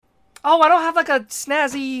Oh, I don't have like a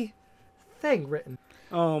snazzy thing written.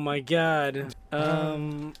 Oh my god.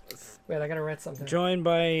 Wait, I gotta write something. Joined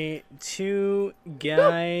by two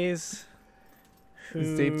guys who...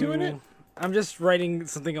 Is Dave doing it? I'm just writing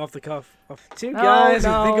something off the cuff. Two guys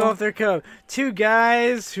who think off their cuff. Two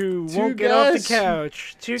guys who won't get off the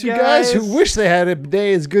couch. Two guys who wish they had a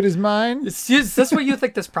day as good as mine. Is this where you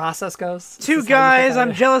think this process goes? Two guys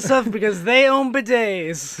I'm jealous of because they own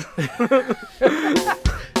bidets.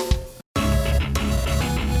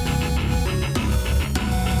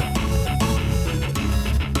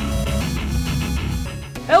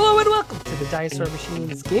 Hello and welcome to the Dinosaur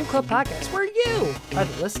Machines Game Club Podcast, where you are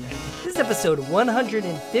the listener. This is episode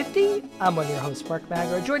 150. I'm one of your hosts, Mark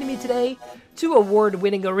Magro. Joining me today, two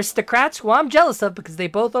award-winning aristocrats who I'm jealous of because they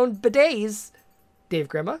both own bidets. Dave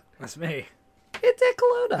Grima. That's me. And Dan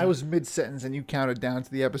Colonna. I was mid-sentence and you counted down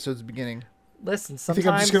to the episode's beginning. Listen, You sometimes...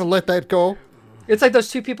 think I'm just going to let that go? It's like those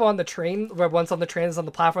two people on the train, where one's on the train, is on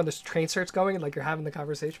the platform, there's train starts going, and like you're having the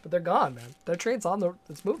conversation, but they're gone, man. Their train's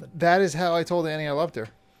it's moving. That is how I told Annie I loved her.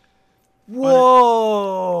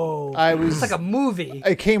 Whoa! It's like a movie.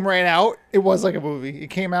 It came right out. It was like a movie. It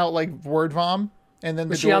came out like word vom. And then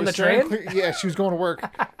Was she on the train? Yeah, she was going to work.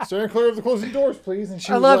 Stand clear of the closing doors, please. And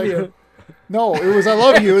she I was love like, you. No, it was I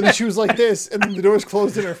love you. And then she was like this, and then the doors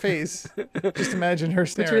closed in her face. Just imagine her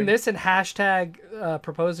staring. Between this and hashtag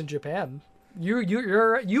propose in Japan,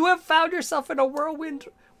 you have found yourself in a whirlwind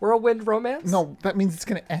romance. No, that means it's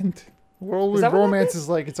gonna end. Whirlwind Is that what that romance means? is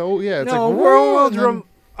like it's a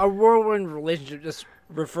whirlwind relationship just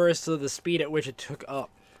refers to the speed at which it took up.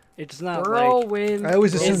 It's not whirlwind. I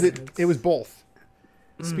always assumed romance. it was both.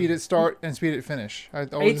 Speed at start and speed at finish. I A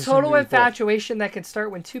always assumed total it was both. infatuation that can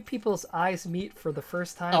start when two people's eyes meet for the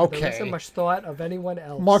first time. Okay. There isn't much thought of anyone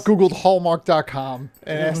else. Mark Googled Hallmark.com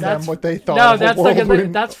and asked them what they thought. No, of that's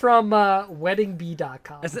whirlwind. that's from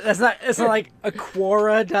weddingbee.com. It's not like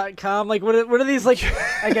Quora.com. Like what are these like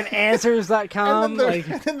an answers.com? And then Like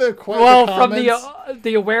and then the Well, from comments.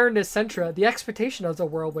 the awareness centra, the expectation of the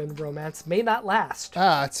whirlwind romance may not last.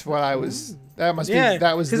 That's what I was. That must yeah, be.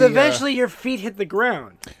 That was because the eventually your feet hit the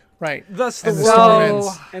ground. right. Thus the And the world, story So-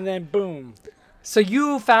 ends. and then boom. So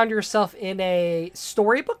you found yourself in a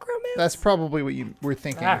storybook romance? That's probably what you were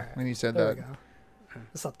thinking All right. when you said There that. we go.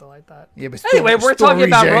 Something like that. Yeah, but Anyway, we're talking stories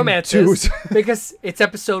about end romances too. because it's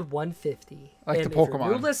episode 150. Like and the if you're a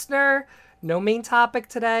new Pokemon. listener, no main topic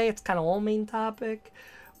today. It's kind of all main topic.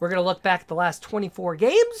 We're going to look back at the last 24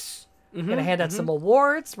 games. We're going to hand out some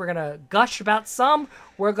awards. We're going to gush about some.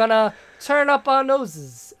 We're going to turn up our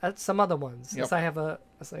noses at some other ones. Yep. I have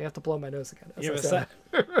to blow my nose again. as You I have said.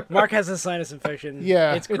 Mark has a sinus infection.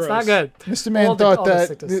 Yeah. it's gross. It's not good. Mr. Man All thought the that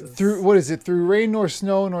sicknesses. through rain nor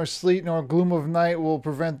snow nor sleet nor gloom of night will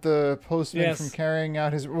prevent the postman Yes. from carrying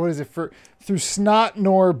out his through snot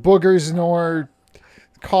nor boogers nor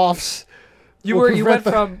coughs. You will went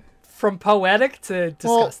prevent from poetic to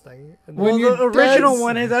Well, disgusting. And when Well, your the original dad's-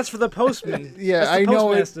 one is that's for the postman. Yeah, That's the I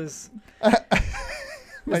know it. postmasters.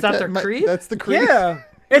 Is that their creed? That's the creed. Yeah.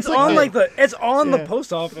 It's like on the- the Yeah.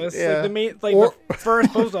 post office, Yeah. like the main, like Or- the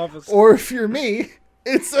first post office. Or if you're me,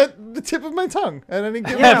 it's at the tip of my tongue at any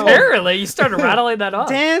given Yeah, moment. Apparently, you started rattling that off.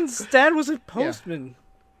 Dan's dad was a postman,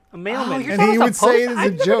 a mailman. you're And talking he about would say it post- as a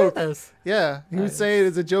I've never joke. heard this. Yeah, he would say it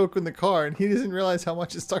as a joke in the car, and he doesn't realize how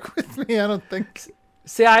much it stuck with me. I don't think.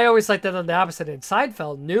 See, I always liked that on the opposite. In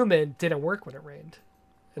Seinfeld, Newman didn't work when it rained.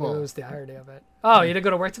 And Well, it was the irony of it. Oh, you didn't go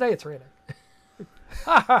to work today? It's raining.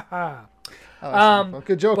 Ha ha ha. Well,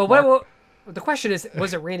 good joke. But Mark. the question is,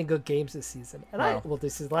 was it raining good games this season? And Wow.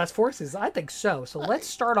 this is the last 4 seasons. I think so. So let's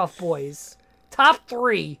start off, boys. Top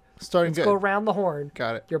 3. Starting Let's good. go around the horn.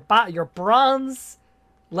 Got it. Your bronze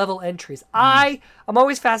level entries. Mm-hmm. I'm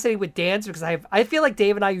always fascinated with Dan's because I feel like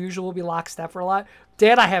Dave and I usually will be lockstep for a lot.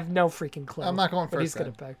 Dan, I have no freaking clue. I'm not going what first, He's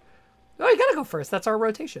gonna then. pick. Oh, you gotta go first. That's our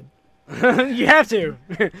rotation. You have to.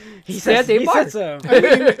 He Said said, Dave he Mark. said so. I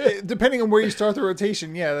mean, depending on where you start the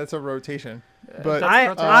rotation, yeah, that's a rotation. But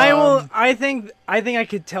that's- I will. I think I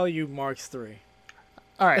could tell you Mark's 3.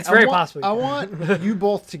 all right, It's very I want, possible. I want you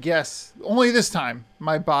both to guess only this time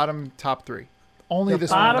my bottom top 3. Only Your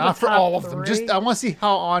this one, bottom not for top all of them. Just 3? I want to see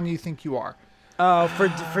how on you think you are.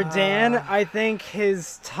 For Dan, I think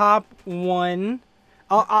his top 1.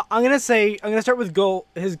 I'm gonna start with gold.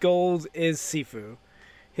 His gold is Sifu.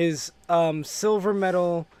 His silver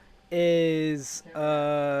medal is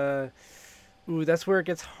that's where it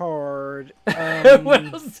gets hard. what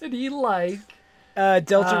else did he like?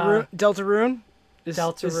 Deltarune.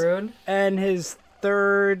 Deltarune. And his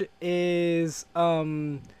third is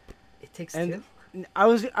It takes and- two. I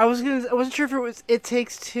wasn't sure if it was It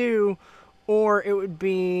Takes Two, or it would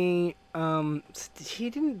be He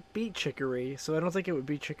didn't beat Chicory, so I don't think it would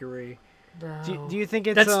be Chicory. No. Do you think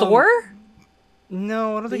it's That's Door?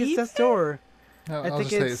 No, I don't think it's Leave Death's Door. No, I I'll think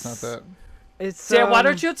just say it's not that. It's Dan, why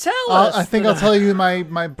don't you tell us? I think I'll tell you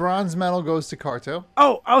my bronze medal goes to Carto.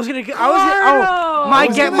 Oh, I was gonna. Carto! My I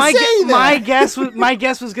was gonna say that. my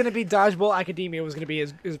guess was gonna be Dodgeball Academia was gonna be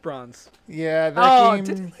his bronze. Yeah, that Oh,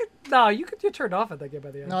 game. no, you turned off at that game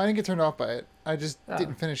by the end. No, I didn't get turned off by it. I just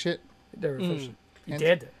didn't finish it. You never finished it. You And-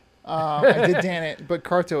 did. I did Dan it, but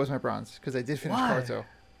Carto was my bronze because I did finish Why? Carto.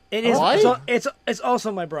 It is. Why? It's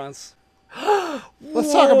also my bronze.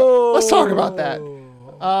 Let's talk about that.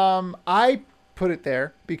 I put it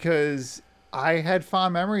there because I had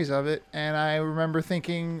fond memories of it, and I remember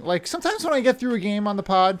thinking, like, sometimes when I get through a game on the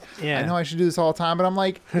pod, I know I should do this all the time, but I'm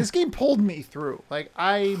like, this game pulled me through. Like,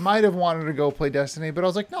 I might have wanted to go play Destiny, but I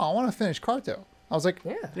was like, no, I want to finish Carto. I was like,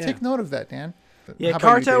 take note of that, Dan. Yeah, How about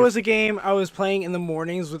you, Carto Dave? was a game I was playing in the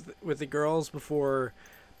mornings with the girls before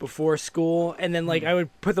school, and then like I would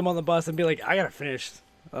put them on the bus and be like, I gotta finish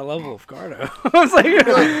a level of Carto. I was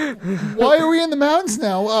like, Why are we in the mountains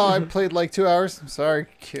now? Oh, I played like 2 hours. I'm sorry,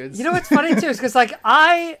 kids. You know what's funny too is because like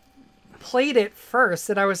I played it first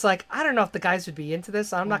and I was like, I don't know if the guys would be into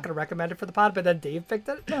this. I'm not going to recommend it for the pod, but then Dave picked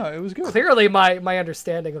it. No, it was good. Clearly, my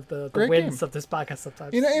understanding of the Great wins game. of this podcast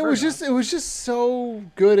sometimes. You know, it was just so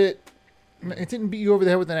good at. It didn't beat you over the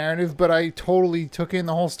head with the narrative, but I totally took in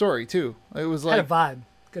the whole story too. It was had like a vibe.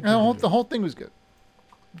 Good. the whole thing was good.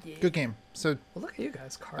 Yeah. Good game. So Well, look at you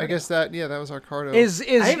guys. Cardo. I guess that was our Cardo. is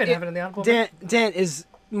I even have it in the honorable. Dan is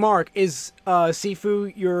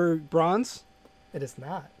Sifu your bronze? It is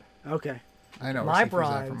not. Okay. I know My where Sifu's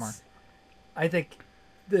at from Mark. bronze. I think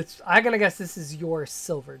I'm gonna guess this is your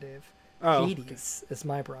silver, Dave. Oh. Hades is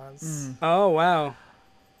my bronze. Oh wow.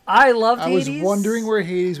 I loved I was Hades. wondering where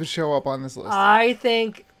Hades would show up on this list. I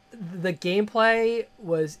think the gameplay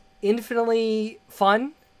was infinitely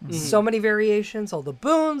fun. So many variations, all the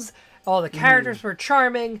boons, all the characters were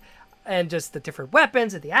charming, and just the different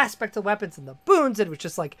weapons and the aspect of weapons and the boons. It was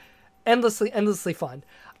just like endlessly fun.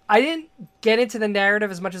 I didn't get into the narrative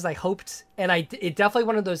as much as I hoped, and it definitely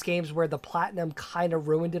one of those games where the platinum kind of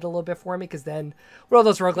ruined it a little bit for me because then what are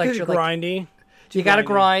those roguelikes? It's You're like, grindy. you got to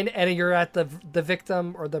grind, and you're at the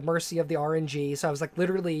victim or the mercy of the RNG. So I was like,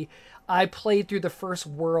 literally, I played through the first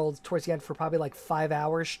world towards the end for probably like 5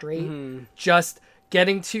 hours straight, just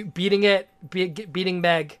getting to beating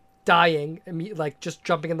Meg, dying, and like just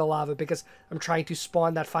jumping in the lava because I'm trying to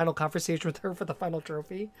spawn that final conversation with her for the final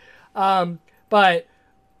trophy. But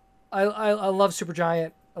I love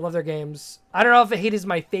Supergiant. I love their games. I don't know if Hades is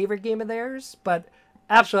my favorite game of theirs, but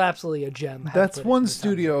absolutely a gem. That's one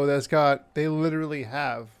studio they literally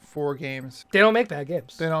have 4 games. They don't make bad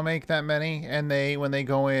games. They don't make that many, and when they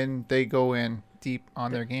go in deep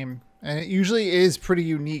on their game, and it usually is pretty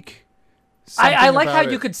unique. I like about how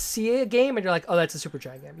it. you could see a game and you're like, oh, that's a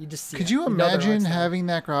Supergiant game. You just see. Could it. you know their art imagine style. having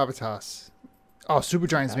that gravitas? Oh,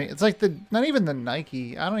 Supergiant's me. It's like not even the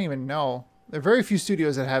Nike. I don't even know. There are very few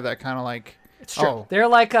studios that have that kind of like. It's true. Oh, They're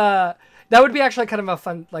like that would be actually kind of a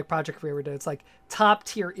fun like project if we ever did. It's like top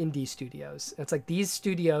tier indie studios. It's like these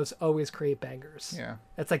studios always create bangers. yeah.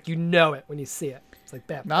 It's like you know it when you see it. It's like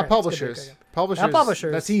bam. Not alright, it's gonna be a publishers. good game. Publishers. Not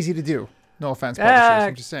publishers. That's easy to do. No offense, publishers.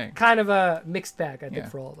 I'm just saying. Kind of a mixed bag, I think, Yeah.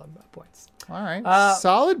 for all of them points. All right. Uh,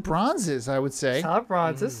 Solid bronzes, I would say. Solid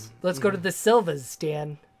bronzes. Let's go to the Silvas,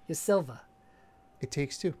 Dan. Your Silva. It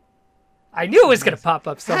Takes Two. I knew it was gonna pop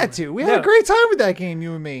up somewhere. Had to. We had a great time with that game,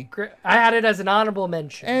 you and me. I had it as an honorable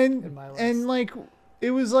mention in my list. And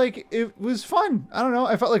it was fun. I don't know.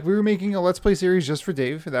 I felt like we were making a Let's Play series just for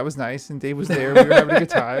Dave. That was nice, and Dave was there. We were having a good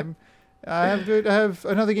time. I have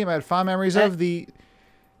another game I had fond memories of. Go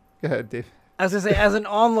ahead, Dave. I was gonna say, as an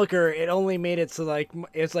onlooker, it only made it to like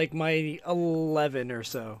it's like my 11 or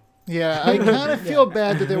so. Yeah, I kind of feel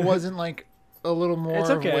bad that there wasn't like a little more It's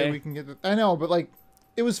of a way okay. we can get. I know, but like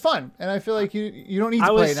it was fun, and I feel like you don't need to I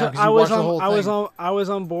play was it now because I you was watched the on whole thing. I was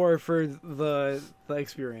on board for the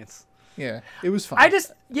experience. Yeah, it was fun.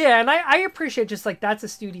 and I appreciate just like that's a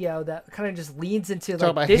studio that kind of just leans into Talk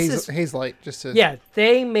like about this is Hazelight just to yeah,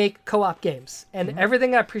 they make co-op games, and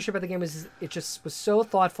everything I appreciate about the game is it just was so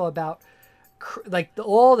thoughtful about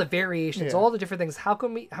all the variations, Yeah. all the different things. How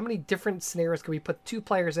many different scenarios can we put 2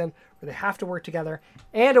 players in where they have to work together,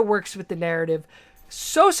 and it works with the narrative.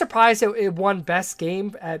 So surprised it won best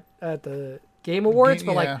game at the Game Awards,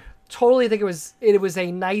 but yeah. like totally think it was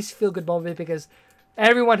a nice feel good moment because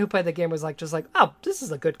everyone who played the game was like just like, oh, this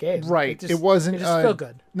is a good game. Right. It wasn't. It just felt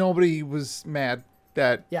good. Nobody was mad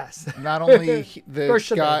that Yes. not only Or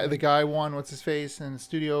should they? the guy won what's his face in the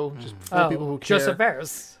studio, just for people who care. Joseph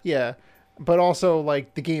Fares. Yeah, but also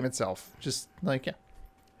like the game itself, just like yeah.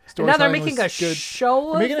 And now they're Storytelling making a was good. show.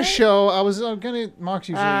 They're of making a it? show. I was gonna. Mark's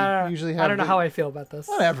usually have. I don't know how I feel about this.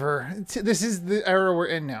 Whatever. This is the era we're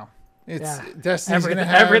in now. It's Yeah. Destiny's gonna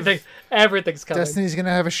have Everything's coming. Destiny's gonna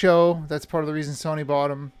have a show. That's part of the reason Sony bought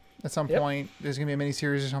them. At some Yep. point, there's gonna be a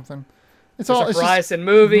miniseries or something. It's There's all. a It's just, Horizon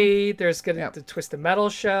movie. There's gonna Yep. the Twisted Metal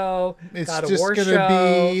show. it's God of just War gonna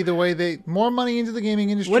show. be the way they more money into the gaming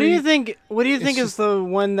industry. What do you think? What do you think is just- the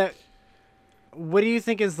one that? What do you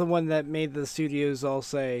think is the one that made the studios all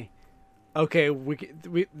say, "Okay,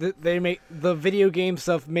 they make the video game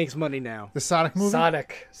stuff makes money now." The Sonic movie.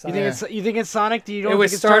 Sonic. You think it's Sonic? Do you don't It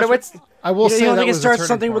was think started starts with. I will You say don't that think it was a starts turning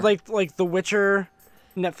something with point. like The Witcher,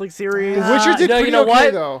 Netflix series? The Witcher did no, pretty you know okay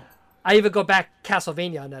what? though. I even go back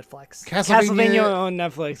Castlevania on Netflix. Castlevania on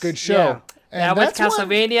Netflix. good show. Yeah. And That was that's one-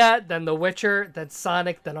 Castlevania, then The Witcher, then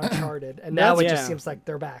Sonic, then Uncharted, and now it That's- just yeah. seems like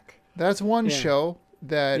they're back. That's one Yeah. show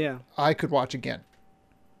that Yeah. I could watch again.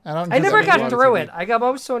 I don't. I because never watch got a lot of through TV. it. I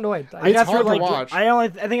was so annoyed. I It's got through hard to like watch. I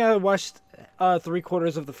think I watched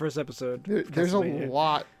 3/4 of the first episode. There's a Castlevania.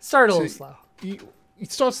 lot. Started a little So- slow.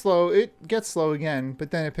 It starts slow. It gets slow again, but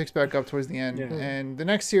then it picks back up towards the end. Yeah. And the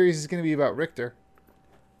next series is going to be about Richter.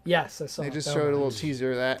 Yes, I saw. They it. just That showed a one. little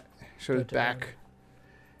teaser of that. Showed his Good, back.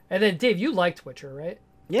 And then Dave, you liked Witcher, right?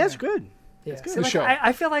 Yeah, it's good. Yeah. It's good. See, The like, show.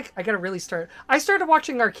 I feel like I gotta really start. I started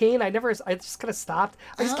watching Arcane. I just kind of stopped.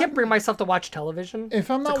 I just can't bring myself to watch television. If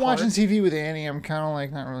I'm It's not hard. watching TV with Annie, I'm kind of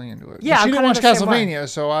like not really into it. Yeah, But I'm she didn't kinda watch the same way. Castlevania,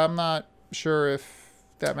 so I'm not sure if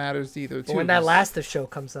that matters either. But Too. when that Last of show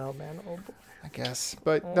comes out, man, oh boy, I guess,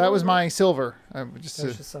 but that was my silver. Just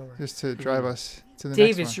That's to just over. just to drive us to the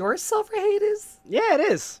Dave, next is one. yours silver Hades? Yeah, it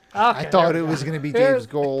is. Okay, I thought there it we was go. going to be There- Dave's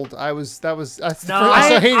gold. That's the No, first I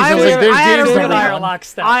saw Hades. I was I- like, "There's I had a Dave's really number hard one."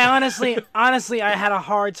 lockstep. I honestly, I had a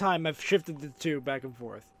hard time. I've shifted the two back and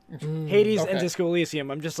forth. Hades and Okay. Disco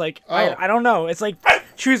Elysium. I'm just like, Oh. I don't know. It's like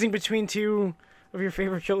choosing between two of your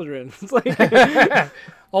favorite children. It's like,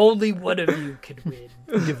 Only one of you can win.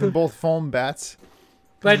 Give them both foam bats.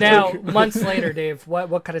 But now, months later, Dave,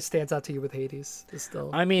 what kind of stands out to you with Hades? Is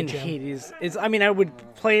still I mean, the gem. Hades. I would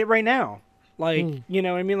play it right now. Like, you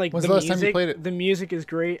know what I mean? Like, When's the the last time you music, played it? the music is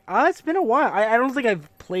great. It's been a while. I don't think I've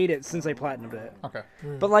played it since I platinumed it. Okay.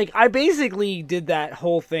 But like, I basically did that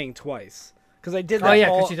whole thing twice because I did Oh, that. yeah,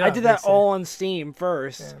 'cause all, you did I it did on that PC. all on Steam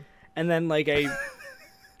first, Yeah. and then like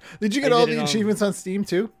Did you get I all did it the on- achievements on Steam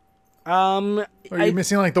too? Or I are you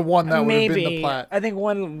missing like the one that would have been the maybe plat? I think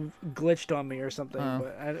one glitched on me or something, Oh.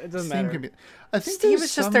 but it doesn't Steam matter. could be. I think Steam there's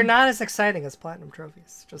is just some- they're not as exciting as platinum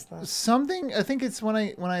trophies. Just that. something. I think it's when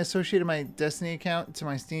I associated my Destiny account to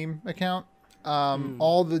my Steam account.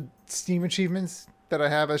 All the Steam achievements that I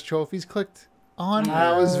have as trophies clicked on.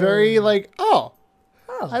 I was very like, oh,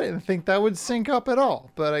 Oh. I didn't think that would sync up at all.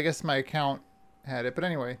 But I guess my account had it. But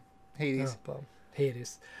anyway, Hades. Oh, boom.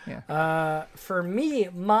 Hades. Yeah. For me,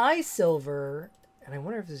 my silver, and I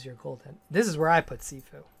wonder if this is your gold. This is where I put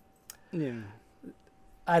Sifu. Yeah.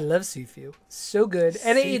 I love Sifu. So good.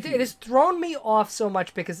 And it has thrown me off so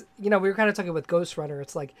much because, we were kind of talking with Ghost Runner.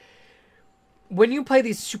 It's like, when you play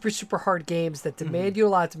these super, super hard games that demand you a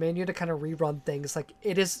lot, demand you to kind of rerun things, like,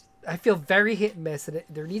 it is, I feel very hit and miss. And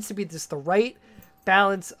there needs to be just the right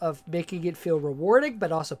balance of making it feel rewarding,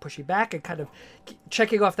 but also pushing back and kind of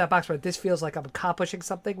checking off that box where this feels like I'm accomplishing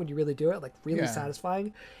something when you really do it, like really Yeah.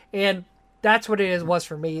 satisfying. And that's what was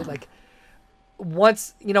for me. Like,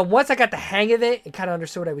 once I got the hang of it and kind of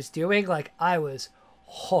understood what I was doing, like, I was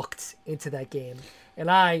hooked into that game, and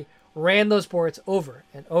I ran those boards over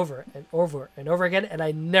and over and over and over again, and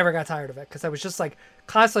I never got tired of it because I was just like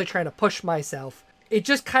constantly trying to push myself. It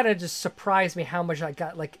just kind of just surprised me how much I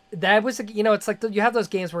got. Like, that was, it's like you have those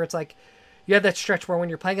games where it's like you have that stretch where when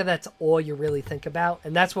you're playing it, that's all you really think about,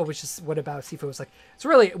 and that's what about Sifu was like. It's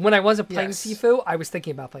really, when I wasn't playing Yes. Sifu, I was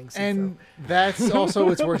thinking about playing Sifu. And that's also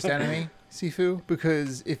its worst enemy, Sifu,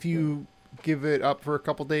 because if you give it up for a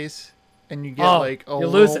couple days and you get like a you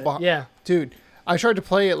lose little it. Yeah. Dude, I tried to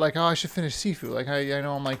play it like, oh, I should finish Sifu. Like, I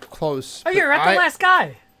know I'm like close. Oh, but you're at the last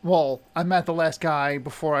guy. Well, I'm at the last guy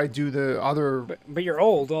before I do the other. But you're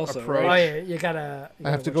old also, Approach. Oh right? yeah, you gotta. I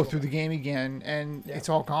have to go through the game again, and Yeah. it's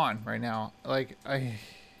all gone right now. Like, I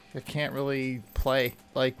can't really play.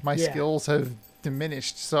 Like, my Yeah. skills have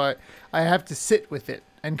diminished, so I have to sit with it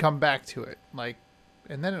and come back to it. Like,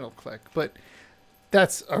 and then it'll click. But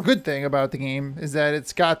that's a good thing about the game is that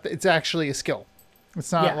it's actually a skill.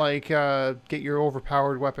 It's not Yeah. like get your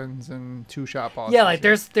overpowered weapons and two-shot bosses. Yeah, like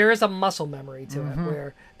there is a muscle memory to it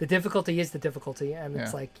where the difficulty is the difficulty, and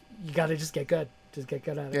it's Yeah. like you gotta just get good, at it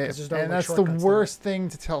Yeah, because there's no and like, that's the shortcuts to it. worst thing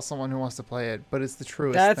to tell someone who wants to play it, but it's the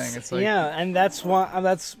truest That's thing. It's like, yeah, and that's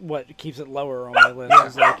what keeps it lower on my list.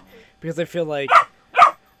 Is like because I feel like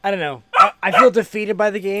I don't know. I feel defeated by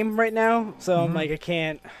the game right now, so I'm like, I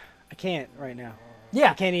can't right now.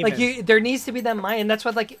 Yeah, can't like even. there needs to be that mind, and that's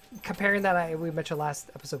what like comparing that we mentioned last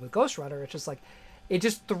episode with Ghost Runner. It's just like it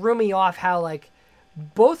just threw me off how like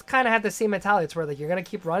both kind of had the same mentality. It's where like you're gonna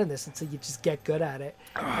keep running this until you just get good at it.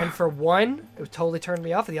 And for one, it totally turned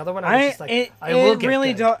me off, and the other one, I was just like, I will get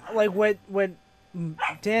really good. like what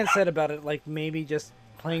Dan said about it. Like maybe just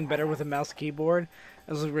playing better with a mouse keyboard.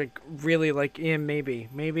 I was like really like, yeah, maybe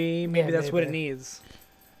that's what it maybe. needs.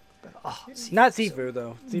 Oh, Not Sifu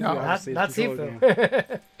though. Sifu, No, obviously, not is a control game.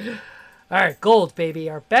 Sifu. All right, gold, baby.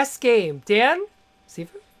 Our best game. Dan? Sifu?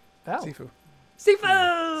 Oh. Sifu.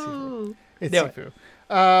 Sifu! It's Do it. Sifu.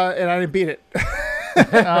 And I didn't beat it.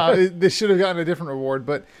 This should have gotten a different reward,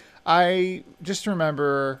 but I just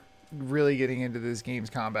remember really getting into this game's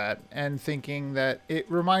combat and thinking that it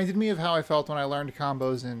reminded me of how I felt when I learned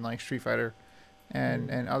combos in like Street Fighter and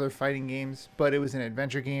other fighting games, but it was an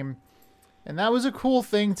adventure game. And that was a cool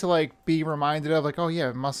thing to like be reminded of, like, oh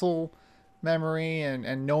yeah, muscle memory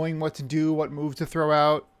and knowing what to do, what move to throw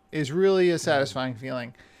out is really a satisfying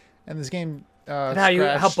feeling. And this game And how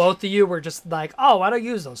scratched- both of you were just like, oh, I don't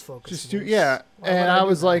use those focus just do moves. yeah, Why and would I do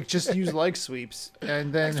was that? like, just use leg sweeps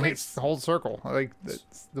and then Leg hit sweeps. the whole circle. Like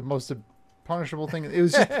that's the most punishable thing. It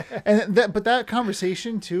was just, but that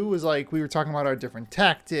conversation too was like we were talking about our different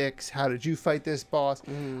tactics. How did you fight this boss?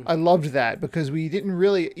 I loved that because we didn't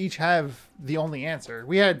really each have the only answer.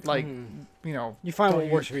 We had like You find what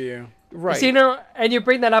works for you. right. So, you know, and you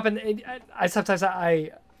bring that up, and I sometimes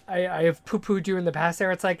I have poo-pooed you in the past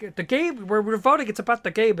there. It's like the game, we're voting, it's about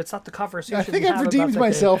the game, it's not the conversation. I think we I've have about redeemed the game.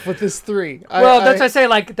 myself with this 3. Well, that's what I say.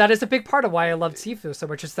 Like that is a big part of why I loved Sifu so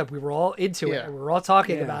much. Is that we were all into it, Yeah. and we were all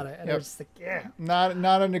talking Yeah. about it, and Yep. I was just like, yeah,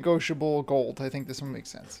 not a negotiable gold. I think this one makes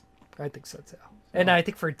sense. I think so too. And I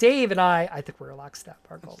think for Dave and I think we're lockstep.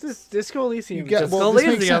 Our goals. This Disco Elysium. Yeah, Just well, go this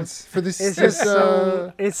makes Elysium. sense for this. It's this, just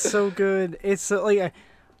so it's so good. It's so like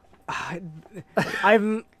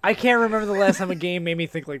I can't remember the last time a game made me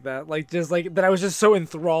think like that. Like just like that I was just so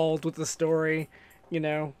enthralled with the story, you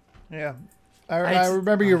know. Yeah. I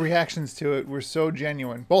remember your reactions to it were so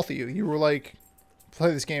genuine. Both of you. You were like,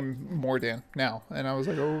 play this game more, Dan, now. And I was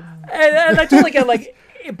like, oh. And I totally get like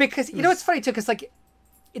because you know it's funny too because like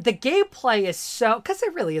the gameplay is so because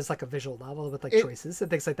it really is like a visual novel with like choices and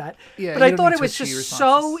things like that. Yeah, but you I don't thought need it was twitchy just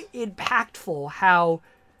so responses. impactful how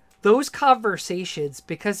those conversations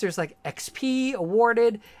because there's like XP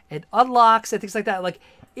awarded and unlocks and things like that. Like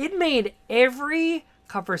it made every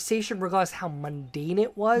conversation, regardless how mundane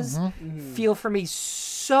it was, feel for me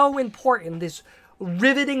so important. This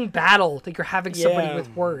riveting battle that you're having somebody Yeah.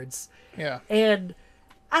 with words. Yeah. And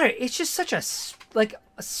I don't know, it's just such a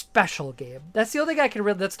special game. That's the only thing I can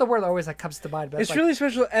really. That's the word that always like comes to mind. But It's like, really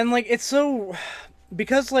special and like it's so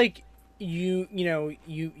because like you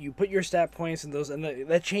put your stat points and those and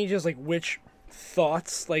that changes like which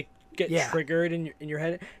thoughts like get Yeah. triggered in your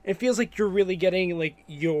head. It feels like you're really getting like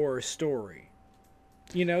your story.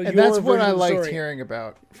 You know, And your that's what version I of the liked story. hearing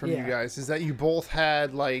about from you Yeah. guys is that you both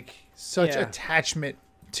had like such Yeah. attachment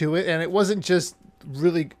to it, and it wasn't just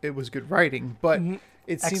really it was good writing, but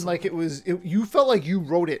it seemed Excellent. like you felt like you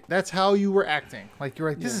wrote it. That's how you were acting. Like you're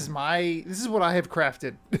like this is what I have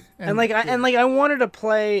crafted. And like I wanted to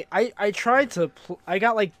play. I tried to. I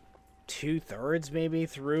got like 2/3 maybe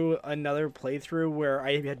through another playthrough where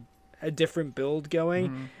I had a different build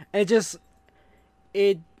going, and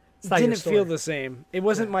it not your didn't story. feel the same. It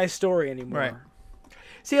wasn't my story anymore. Right.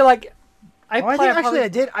 see, like I Oh, I play think a actually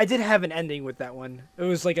probably- I did have an ending with that one. It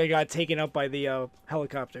was like I got taken up by the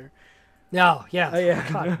helicopter No, yeah, Oh, yeah.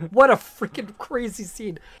 Oh, God, what a freaking crazy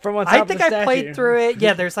scene. from on top I of think the I statue. played through it.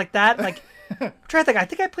 Yeah, there's like that. Like, I'm trying to think. I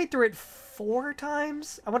think I played through it 4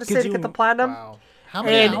 times. I want to say Could to get you- the platinum. Wow. How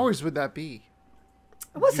many And- hours would that be?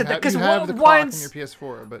 What's it? Because you have the clock on once your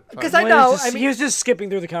PS4, but because Well, I he know. was just, I mean, he was just skipping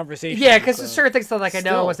through the conversation. yeah, because so. certain things that like I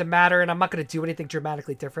know Still. it doesn't matter, and I'm not going to do anything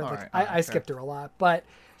dramatically different. All Like right, I skipped through a lot, but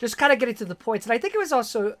just kind of getting to the points. And I think it was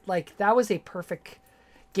also like that was a perfect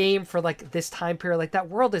game for like this time period. Like that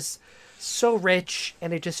world is so rich,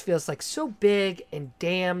 and it just feels like so big and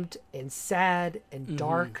damned and sad and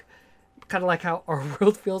dark, kind of like how our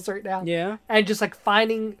world feels right now. Yeah. And just like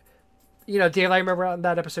finding, you know, Dave, I remember on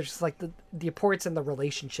that episode, just like the importance in the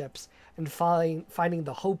relationships and finding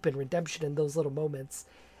the hope and redemption in those little moments,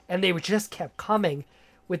 and they just kept coming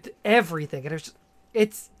with everything, and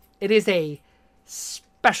it is a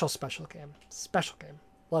special game,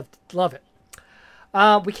 love it.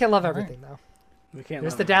 We can't love everything though. We can't.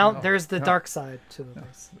 There's let the him- down, no, there's the no. dark side to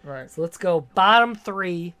this. right. So let's go bottom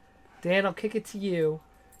 3. Dan, I'll kick it to you.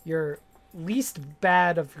 Your least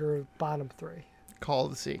bad of your bottom 3. Call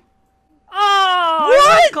of the Sea. Oh,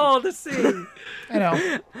 what? Cold to see. I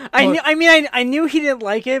know. I knew he didn't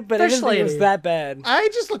like it, but I Fish didn't think it was lady. that bad. I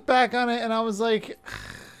just looked back on it and I was like,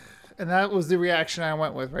 and that was the reaction I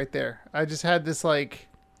went with right there. I just had this like,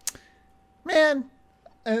 man.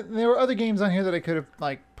 And there were other games on here that I could have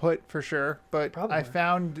like put for sure, but Probably. I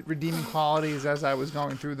found redeeming qualities as I was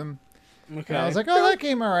going through them. Okay. And I was like, oh, that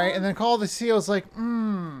game all right. And then Call of the Sea, I was like,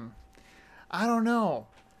 I don't know.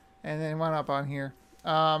 And then it went up on here.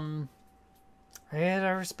 And I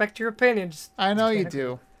respect your opinions. I know you Just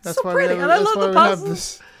do. That's so why pretty, we, and I that's love why the we have puzzles.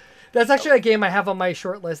 this. That's actually a game I have on my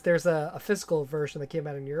short list. There's a physical version that came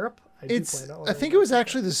out in Europe. I do It's. plan on I think it was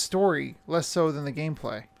actually the story less so than the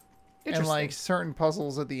gameplay, and Interesting. like certain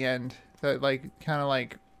puzzles at the end that like kind of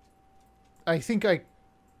like. I think I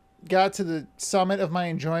got to the summit of my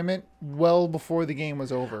enjoyment well before the game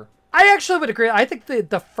was over. I actually would agree. I think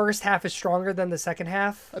the first half is stronger than the second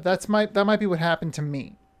half. That might be what happened to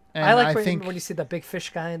me. And I like think when you see the big fish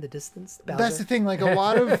guy in the distance. that's Bowser. the thing. Like a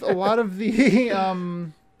lot of the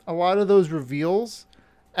a lot of those reveals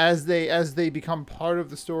as they become part of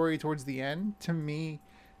the story towards the end. To me,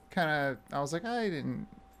 kind of I was like I didn't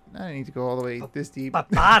need to go all the way this deep. But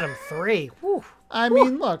bottom three. Whew. I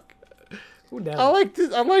mean, look. Who knows? I like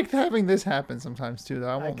this. I like having this happen sometimes too. Though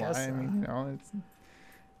I won't guess lie. I so. mean, you know, it's,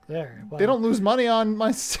 There. Well, they don't lose money on my.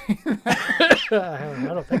 I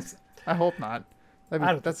don't think so. I hope not.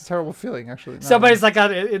 That's a terrible feeling, actually. No. Somebody's like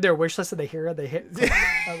in their wish list and they hear it, they hit.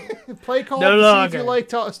 Play Call No of Duty if longer. you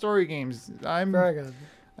like story games. Very good.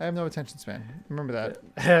 I have no attention span. Remember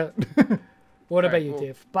that. What about Alright, you, well-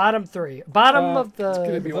 Dave? Bottom three. Bottom of It's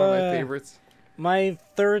gonna be the. one of my favorites. My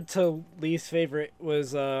third to least favorite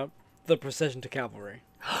was the Precision to Cavalry.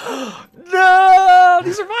 No,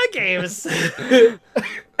 these are my games.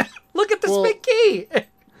 Look at this Well- big key.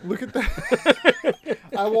 Look at that.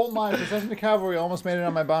 I won't mind. Precision to Cavalry almost made it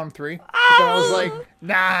on my bottom three. But then I was like,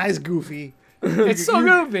 nah, it's goofy. It's so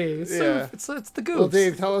goofy. It's, Yeah. it's the goofs. Well,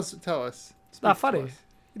 Dave, tell us. It's not funny. You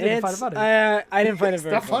didn't find it funny. I didn't find it It's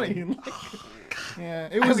very not funny. Yeah,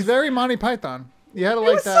 it was very Monty Python. You had to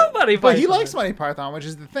like was that. so Monty But he Python. likes Monty Python, which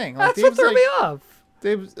is the thing. Like, That's what Dave's threw like, me off.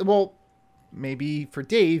 Dave's, well, maybe for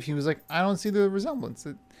Dave, he was like, I don't see the resemblance.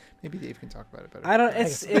 Maybe Dave can talk about it better. I don't.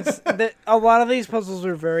 It's a lot of these puzzles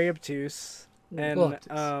are very obtuse, and Well,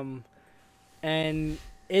 obtuse. And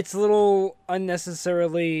it's a little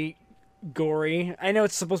unnecessarily gory. I know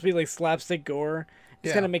it's supposed to be like slapstick gore. It's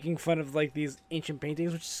Yeah. kind of making fun of like these ancient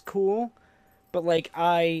paintings, which is cool. But like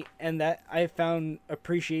I found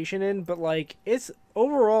appreciation in, but like it's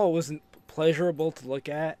overall wasn't pleasurable to look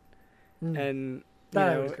at, and you That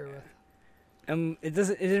I know, would agree with. and it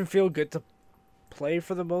didn't feel good to play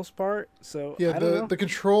for the most part. So Yeah, I don't know. the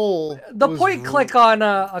control. The was point click on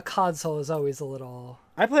a console is always a little.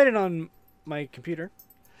 I played it on my computer.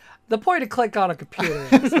 The point and click on a computer.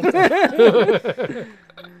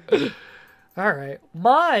 All right,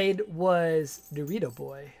 mine was Dorito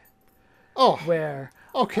Boy, Oh, where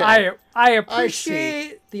okay. I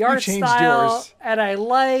appreciate the art changed style yours. and I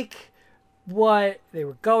like what they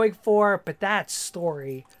were going for, but that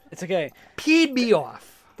story It's okay. peed me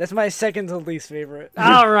off. That's my second to least favorite.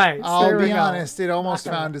 All right, so I'll there we be go. honest. It almost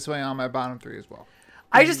Okay. found its way on my bottom three as well.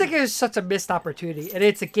 I just think it was such a missed opportunity, and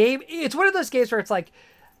it's a game. It's one of those games where it's like,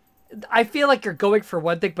 I feel like you're going for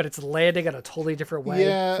one thing, but it's landing in a totally different way.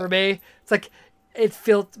 Yeah. For me, it's like it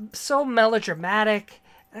felt so melodramatic,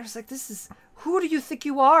 and I was like, "This is who do you think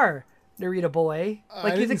you are, Narita Boy?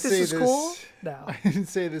 Like you think didn't this say is cool?" No. I didn't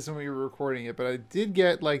say this when we were recording it, but I did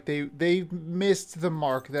get like they missed the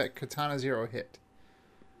mark that Katana Zero hit.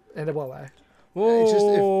 And in what way?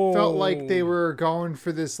 It felt like they were going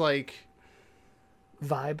for this like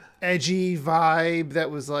Vibe. edgy vibe that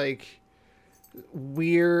was like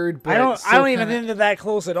weird. But I don't still even kinda- think they're that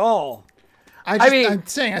close at all. I'm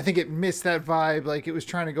saying I think it missed that vibe. Like it was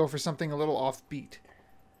trying to go for something a little offbeat.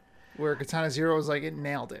 Where Katana Zero was like it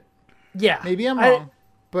nailed it. Yeah. Maybe I'm wrong,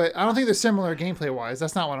 but I don't think they're similar gameplay wise.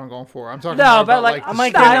 That's not what I'm going for. I'm talking No, more but, about like, the I'm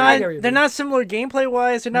like, No, I get what you they're mean. not similar gameplay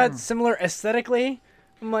wise. They're not similar aesthetically.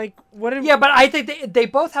 I'm like, what? Yeah, but I think they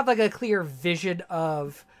both have like a clear vision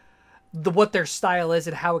of what their style is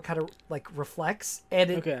and how it kind of like reflects.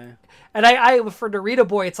 And Okay. And I for Dorito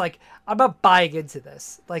Boy, it's like I'm not buying into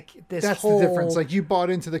this. Like this That's whole the difference. Like you bought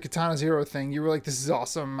into the Katana Zero thing. You were like, "This is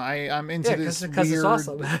awesome. I'm into yeah, this because weird." it's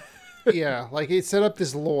awesome. Yeah, like it set up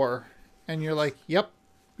this lore, and you're like, "Yep."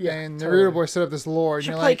 Yeah, And the totally. Reader Boy set up this lore, and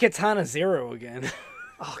Should you're play like, Katana Zero again.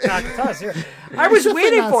 Oh God, Katana Zero. I was definitely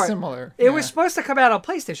waiting not for it. similar. It Yeah. was supposed to come out on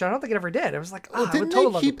PlayStation. I don't think it ever did. I was like, oh, Well, I would didn't totally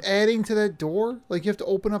they love keep it. adding to that door? Like you have to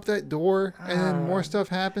open up that door, and then more stuff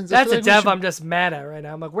happens. I That's feel a like we dev should- I'm just mad at right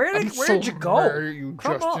now. I'm like, where I'm did so you go? mad at you,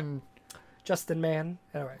 Come on. Justin. Justin Mann.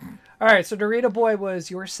 Anyway. All right, so Dorito Boy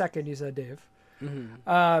was your second, you said, Dave.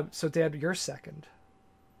 So, Dan, your second.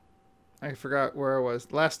 I forgot where I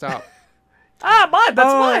was. Last stop. Mine. That's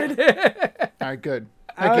mine. All right, good.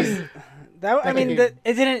 I mean, game.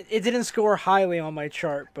 it didn't score highly on my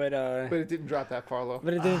chart, but But it didn't drop that far low. it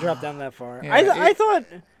didn't drop down that far. Yeah, I thought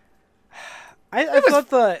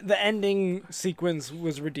the ending sequence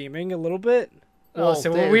was redeeming a little bit. Oh,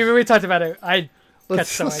 so Dave, we talked about it.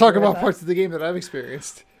 let's so talk angry about at parts of the game that I've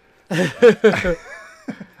experienced.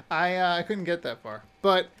 I couldn't get that far,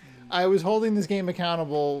 but I was holding this game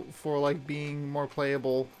accountable for like being more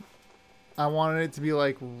playable. I wanted it to be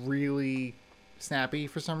like really snappy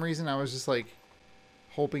for some reason. I was just like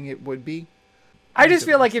hoping it would be. I just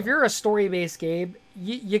feel like if you're a story-based game,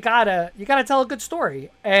 you gotta tell a good story,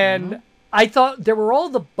 and I thought there were all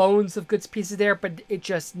the bones of good pieces there, but it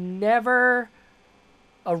just never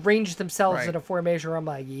arranged themselves Right. in a formation where I'm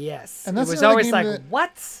like, yes. And that's it was another always game like, that-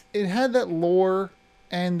 what? It had that lore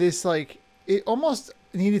and this like it almost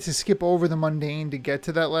needed to skip over the mundane to get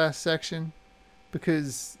to that last section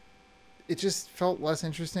because it just felt less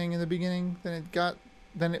interesting in the beginning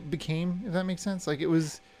than it became, if that makes sense. Like it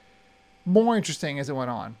was more interesting as it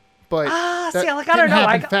went on. But that see, like, I don't didn't know.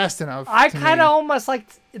 happen fast enough. I to kind me. of almost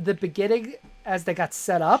liked the beginning as they got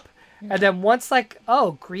set up, and then once like,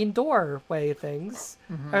 oh, green door way things,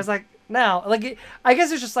 I was like, no, like I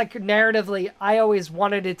guess it's just like narratively, I always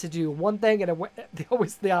wanted it to do one thing, and it went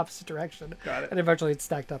always the opposite direction. Got it. And eventually it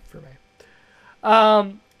stacked up for me.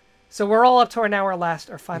 So we're all up to our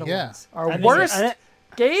final Yeah. ones. Our I think- worst I-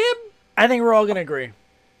 game. I think we're all gonna agree.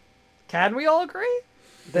 Can we all agree?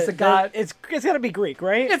 That, it got- it's got to be Greek,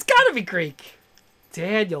 right? It's got to be Greek.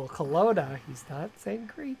 Daniel Colonna. He's not saying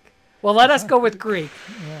Greek. Well, let us go with Greek.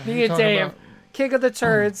 Me you're and talking Dave, about- King of the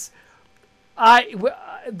Turds.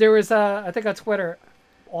 There was I think on Twitter.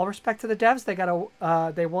 All respect to the devs.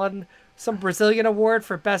 They won some Brazilian award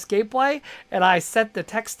for best gameplay, and I sent the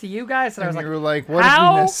text to you guys, and I was And like, you were like, what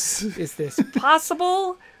how did we miss? is this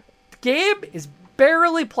possible? The game is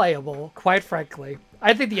barely playable, quite frankly.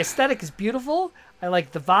 I think the aesthetic is beautiful. I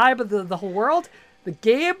like the vibe of the whole world. The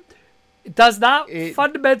game does not It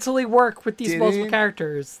fundamentally work with these multiple didn't-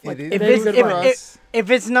 characters. Like, it in didn't any do good it for way. us.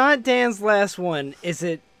 If it's not Dan's last one, is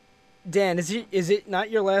it Dan? Is it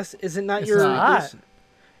not your last? Is it not It's your? not.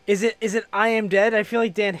 Is it I Am Dead? I feel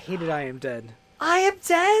like Dan hated I Am Dead. I am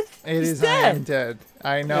dead. It He's is dead. I Am Dead.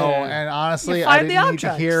 I know, Yeah. and honestly, You I find the didn't need to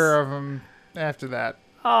objects. hear of him after that.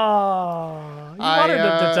 Oh, you I, wanted him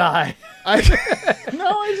to die. No,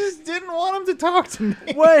 I just didn't want him to talk to me.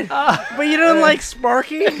 What? But you don't like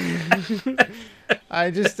Sparky?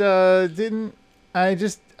 I just didn't. I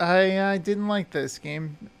didn't like this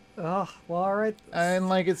game. Oh, well, all right. I didn't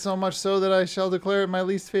like it so much so that I shall declare it my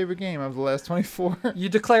least favorite game of the last 24. You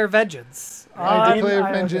declare vengeance. I on declare I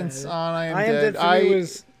Am vengeance Dead. on I Am I Am Dead. Dead for me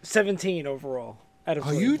was 17 overall out of.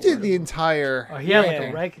 Oh, you 24. did the entire. Oh, he had like Yeah.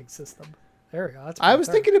 a ranking system. There we go. That's I was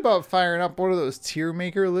pretty thinking about firing up one of those tier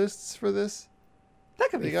maker lists for this. fair.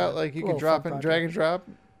 that could be They got fun. like you A can little drop fun it, project. drag and drop.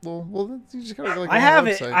 Well, you just gotta go like I on have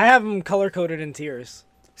the it. website. I have them color coded in tiers.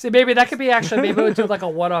 See, maybe that could be actually, maybe we'll do like a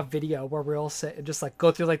one-off video where we'll sit and just like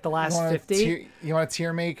go through like the last You wanna 50 tier- you want to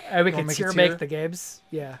tier make? and we You can wanna tier a make the games.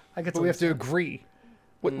 Yeah, I could. But we have to agree.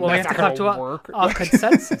 Well, we have That's to not come to gonna work. a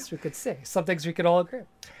consensus. We could say some things we could all agree.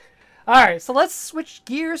 All right, so let's switch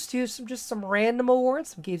gears to some random awards,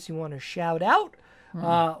 some games you want to shout out.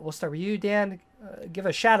 We'll start with you, Dan. Give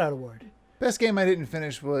a shout out award. Best game I didn't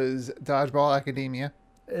finish was Dodgeball Academia.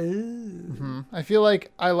 Ooh. I feel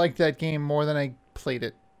like I liked that game more than I played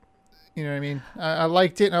it. You know what I mean? I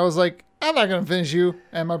liked it, and I was like, I'm not gonna finish you.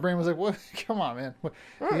 And my brain was like, what? Come on, man.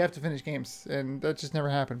 You have to finish games, and that just never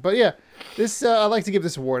happened. But yeah, this I like to give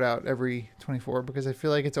this award out every 24 because I feel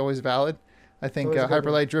like it's always valid. I think Always a good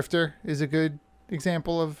Hyper Light Drifter is a good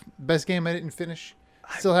example of best game I didn't finish.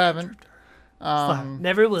 Still haven't.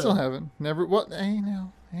 Never will. Still haven't. Never. What? Hey,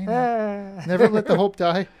 no. Never let the hope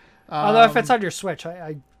die. Although if it's on your Switch,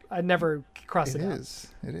 I never cross it, It out. is.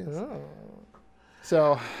 It is. Oh.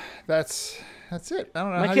 So that's it. I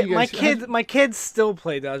don't know My how kid, you guys. my kids still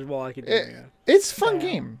play Dodgeball Academia. It's a fun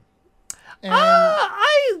game. And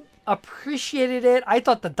I appreciated it. I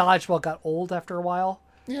thought the dodgeball got old after a while.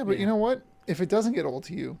 yeah, but you know what? If it doesn't get old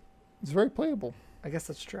to you, it's very playable. I guess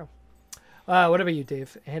that's true. What about you,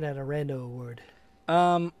 Dave? Hand out a rando award.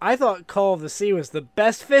 I thought Call of the Sea was the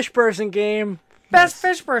best fish person game. Best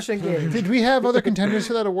fish person game. Did we have other contenders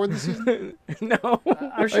for that award this season? No.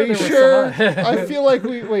 I'm sure Are you there sure? was some. I feel like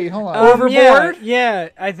we wait. Hold on, Overboard? Yeah,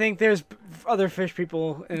 I think there's other fish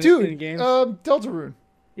people in dude. games. Deltarune.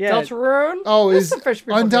 Yeah. Deltarune? Oh, That's is some fish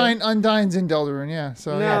people game. Undyne's in Deltarune, yeah.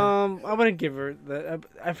 So yeah. No, I wouldn't give her that.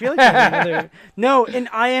 I feel like there's another. No, in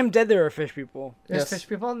I Am Dead there are fish people. There's Yes. fish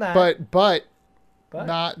people in that. But But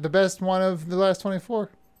not the best one of the last 24,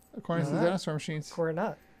 according to the Alright. dinosaur machines. Or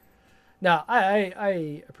not. No,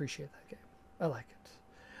 I appreciate that game. I like it.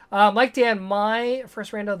 Like Dan, my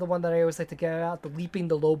first rando, the one that I always like to get out, the Leaping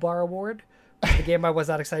the Low Bar Award, the game I was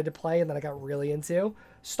not excited to play and then I got really into.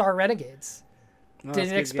 Star Renegades. Oh, that's a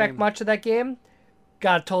Didn't good expect game. much of that game.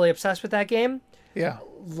 Got totally obsessed with that game. Yeah.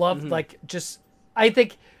 Loved I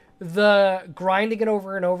think the grinding it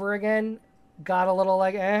over and over again got a little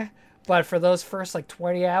but for those first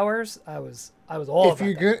 20 hours, I was all If about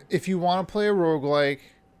you're that. good, if you want to play a roguelike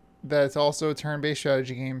that's also a turn-based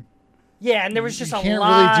strategy game, Yeah, and there was just you a can't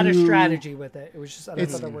lot really of do- strategy with it. It was just I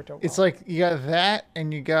it's thought that worked out it's well. like you got that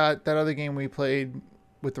and you got that other game we played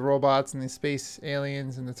with the robots and the space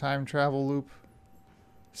aliens and the time travel loop.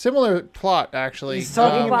 Similar plot actually. He's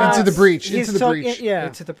talking about- Into the Breach. He's Into the talking- Breach. Yeah.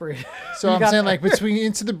 Into the breed. So You I'm got saying that. between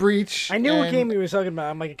Into the Breach. I knew what and- game he was talking about.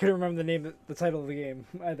 I'm like, I couldn't remember the name, the title of the game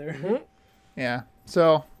either. Yeah.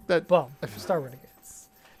 So that Well, Star Renegades.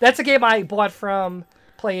 That's a game I bought from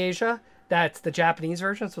PlayAsia. That's the Japanese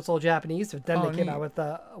version, so it's all Japanese. But then Oh, they came neat. out with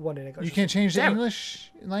the one in English. you can't change the Damn it. English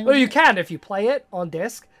language. Well, you can if you play it on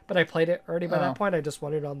disc, but I played it already by Oh. that point. I just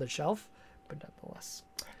wanted it on the shelf, but nonetheless.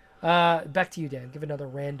 Back to you, Dan. Give another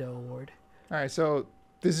rando award. All right. So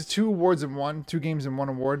this is 2 awards in one, 2 games in one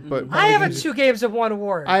award. But one I of the have games- 2 games of 1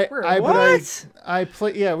 award. I We're- I but What? I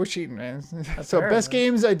play. Yeah, we're cheating, man. So best Apparently.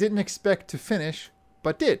 games I didn't expect to finish,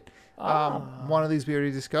 but did. Ah. One of these we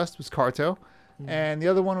already discussed was Carto, and the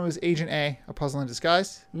other one was Agent A, A Puzzle in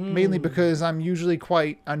Disguise. Mainly because I'm usually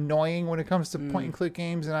quite annoying when it comes to point and click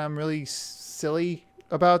games, and I'm really silly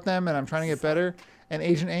about them, and I'm trying to get better. And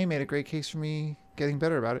Agent A made a great case for me getting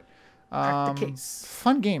better about it. Crack the case.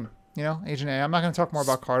 Fun game, Agent A. I'm not going to talk more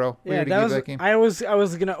about Carto. We Yeah, already that gave was. that game. I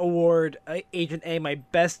was gonna award Agent A my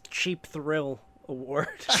best cheap thrill award.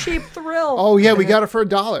 Cheap thrill. Oh yeah, we got it for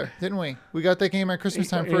 $1, didn't we? We got that game at Christmas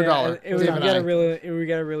time for $1. It was, Dave we and got I. it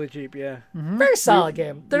got it really cheap. Yeah. Very solid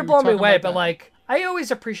game. Didn't we blow were me talking away, about but that. I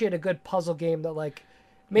always appreciate a good puzzle game that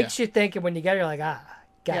makes you think, and when you get it, you're like, got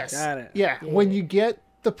Yes. it. Got it. Yeah, when you get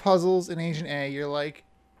the puzzles in Agent A, you're like,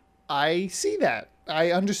 I see that.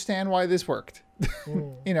 I understand why this worked.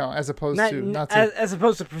 As opposed to not to. as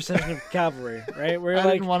opposed to Precision of Cavalry, right? Where I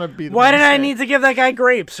you're didn't want to be. The why one did to I say it. need to give that guy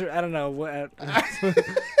grapes? Or, I don't know. What,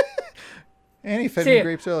 And he fed See, me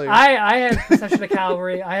grapes earlier. I had Procession of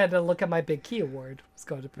Cavalry. I had to look at my Big Key Award. Let's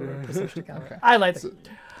go to Procession of Cavalry. Okay. I like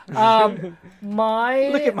it. My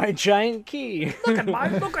look at my giant key. look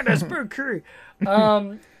at this big key.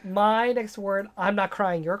 My next award, I'm Not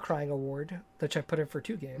Crying, You're Crying award, which I put in for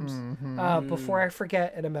 2 games. Before I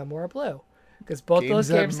forget, in A Memoir of Blue, because both those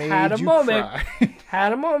that games made had a you moment.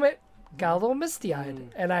 cry. Got a little misty-eyed,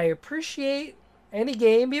 and I appreciate any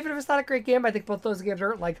game, even if it's not a great game. I think both those games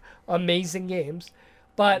aren't amazing games,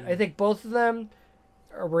 but I think both of them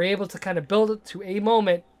were able to kind of build it to a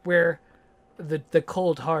moment where the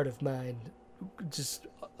cold heart of mine just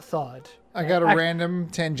thawed. I got a random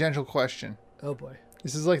tangential question. Oh boy.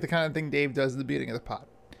 This is like the kind of thing Dave does at the beginning of the pod.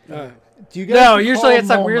 Uh, Do you guys No, recall usually a it's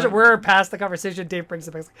like moment- we're past the conversation. Dave brings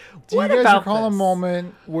it back. Do you What guys about recall a this?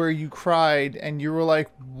 moment where you cried and you were like,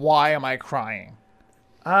 "Why am I crying?"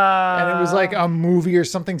 Uh, And it was like a movie or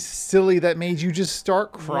something silly that made you just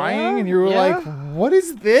start crying, and you were yeah. like, "What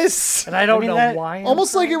is this?" and I don't I mean, know that- why. I'm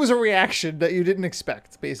Almost like crying. it was a reaction that you didn't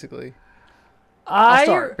expect. Basically, I I'll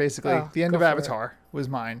start. Basically, Oh, the end go of for it. Avatar was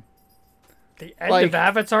mine. The end like- of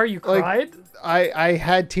Avatar. You like- cried. I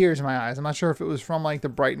had tears in my eyes. I'm not sure if it was from like the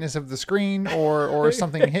brightness of the screen or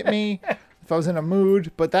something hit me. If I was in a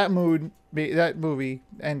mood, but that movie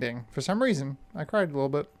ending, for some reason, I cried a little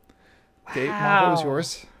bit. Dave, Mark, what was Wow.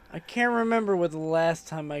 yours? I can't remember what the last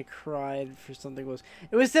time I cried for something was.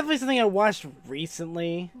 It was definitely something I watched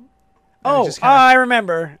recently. Oh, just kinda- I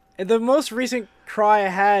remember. The most recent cry I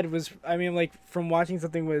had was, from watching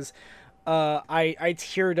something was, I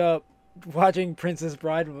teared up watching Princess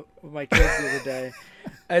Bride with my kids the other day.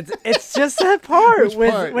 It's just that part Which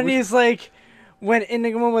when part? he's like, when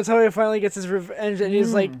Inigo Montoya finally gets his revenge, and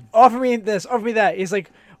he's like, offer me this, offer me that. He's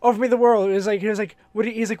like, offer me the world. He was like, what do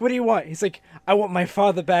you want? He's like, I want my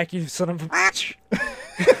father back, you son of a bitch.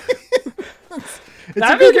 It's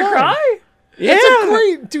That a good made you line. cry. Yeah. That's a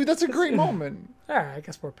great, dude. That's a great moment. All right, I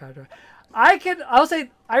guess more proud. I'll say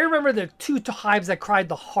I remember the 2 times I cried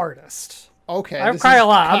the hardest. Okay, I this cry is a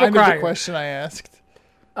lot. I'm a kind of the crier. question I asked.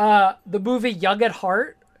 The movie Young at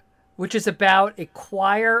Heart, which is about a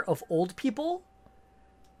choir of old people,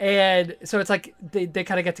 And so it's like they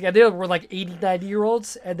kind of get together. We're like 80,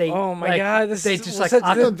 90-year-olds, and they Oh my like, god, this they is just such,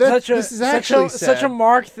 like this is actually such a sad.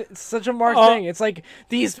 mark thing. It's like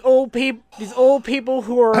these old people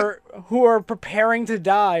who are preparing to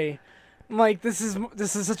die. I'm like, this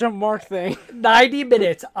is such a Mark thing. 90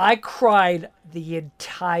 minutes. I cried the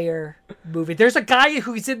entire movie. There's a guy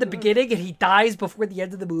who's in the beginning and he dies before the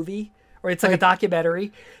end of the movie, or it's like a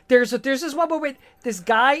documentary. There's this one moment. This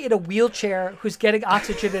guy in a wheelchair who's getting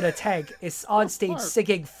oxygen in a tank is on stage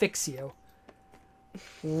singing "Fix You."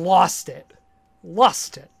 Lost it.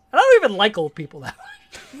 I don't even like old people that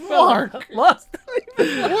much. Mark, Lost. what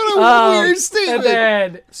a weird And statement.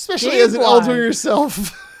 then Especially as an elder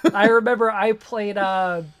yourself. I remember I played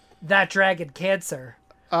That Dragon Cancer.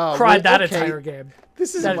 Well, Cried that okay. entire game.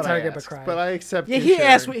 This isn't That what I entire game of asked, crying. but I accept. Yeah,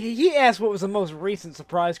 your he asked what was the most recent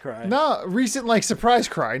surprise cry. No, recent like surprise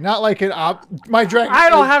cry, not like an my dragon. I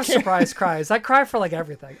don't have surprise cries. I cry for like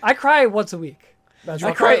everything. I cry once a week. That's I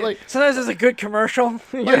what cry. like- Sometimes it's a good commercial.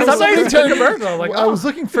 Like, Sometimes it's somebody a commercial. Like, I was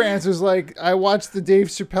looking for answers. Like I watched the Dave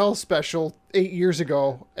Chappelle special 8 years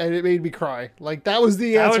ago, and it made me cry. Like that was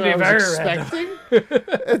the That answer would be I was very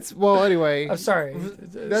expecting. It's well, anyway. I'm sorry.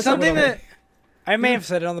 That's Something what I'm- that I may have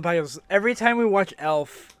said it on the podcast. Every time we watch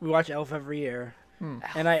Elf every year,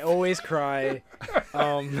 and I always cry.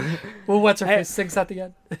 Well, what's her face sings at the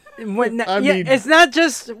end? When I mean- it's not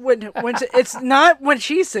just it's not when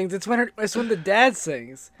she sings. It's when the dad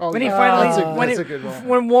sings. Oh, when he yeah. finally That's a good one.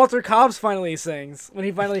 when Walter Cobbs finally sings. When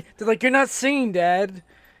he finally they're like, "You're not singing, Dad."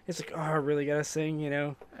 It's like, "Oh, I really gotta sing," you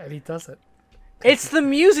know. And he does it. It's the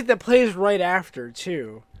music that plays right after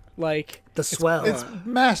too. Like The swell. It's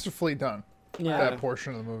masterfully done. yeah. That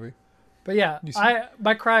portion of the movie. But yeah, You see-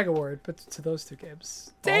 my crying award, but to those two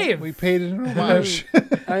games. Dave, We paid it an homage. I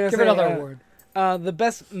gotta give say, another award. The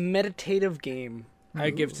best meditative game I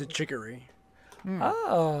give to Chicory.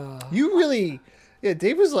 Oh, You really, yeah.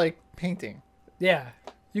 Dave was like painting. yeah.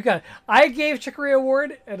 You got it. I gave Chicory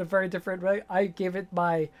Award in a very different way. I gave it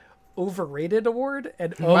my overrated award,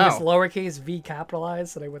 and O Wow. is lowercase v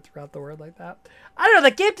capitalized, and I went throughout the word like that. I don't know.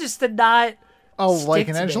 The game just did not. Oh, like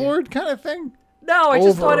an Stick to me. edgelord kind of thing. No, I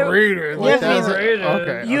just thought it. Overrated. Yeah, that was overrated.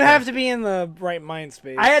 okay. You okay. have to be in the right mind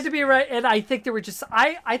space. I had to be right, and I think there were just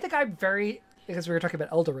I think I'm very, because we were talking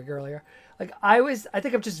about Elden Ring earlier. Like I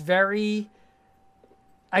think I'm just very.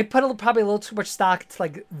 I put probably a little too much stock to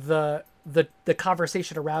like the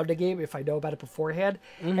conversation around the game if I know about it beforehand,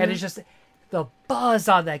 and it's just the buzz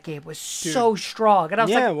on that game was so strong, and I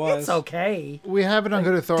was Yeah, like, it was. it's okay. We have it on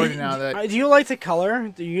good authority now that Do you like to color?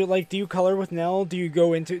 Do you color with Nell? Do you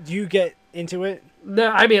get into it? No,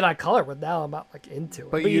 I mean I color with now. I'm not like into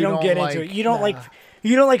it. But But you don't get like, into it. You don't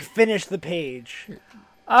Nah. like finish the page.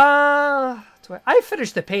 I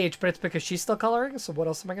finished the page, but it's because she's still coloring. So what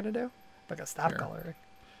else am I gonna do? I'm gonna stop coloring.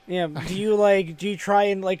 Yeah. Do you try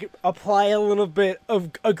and like apply a little bit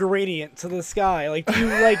of a gradient to the sky? Like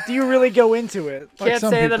do you really go into it? Like Can't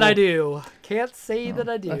some say that I people. do. Can't say that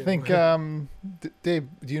I do. I think Dave,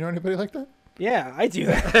 do you know anybody like that? Yeah, I do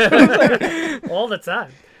that. all the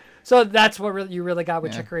time. So that's what you really got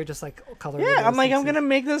with Yeah. Chicory, just like coloring. Yeah, those I'm like things.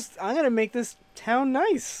 I'm gonna make this town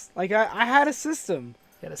nice. Like I had a system.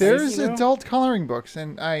 Yeah, that's There's you know? adult coloring books,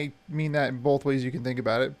 and I mean that in both ways you can think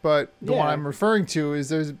about it. But the one Yeah. I'm referring to is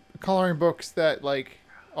there's coloring books that like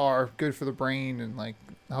are good for the brain and like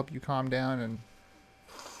help you calm down, and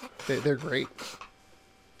they're great.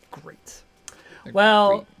 great. They're Well,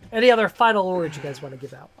 great. any other final words you guys want to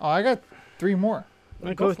give out? Oh, I got 3 more.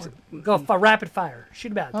 Go for it. Go for rapid fire.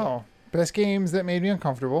 Shoot about. Oh, best games that made me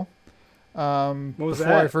uncomfortable. What was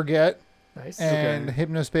Before I that? forget, Nice. and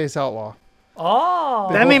Hypnospace Outlaw. Oh,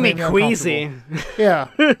 That both made me made me queasy. Yeah,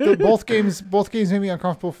 both games made me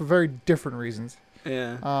uncomfortable for very different reasons.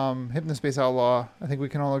 Yeah. Hypnospace Outlaw, I think we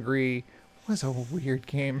can all agree, was a weird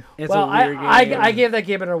game. It's well, a weird game. I gave that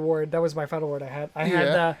game an award. That was my final award I had. I had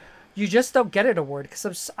Yeah. you just don't get an award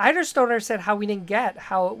because I just don't understand how we didn't get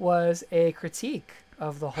how it was a critique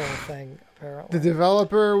of the whole thing. Apparently, The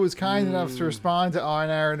developer was kind enough to respond to our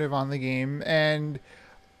narrative on the game, and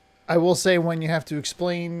I will say when you have to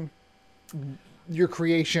explain your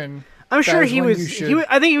creation, I'm sure that is he when was, you he should- was.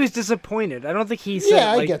 I think he was disappointed. I don't think he said.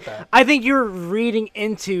 Yeah, I like, get that. I think you're reading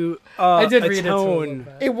into I did a read it tone.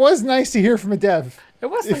 too. It was nice to hear from a dev. It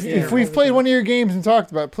was nice If, to hear if we've from played you. one of your games and talked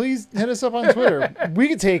about it, please hit us up on Twitter. We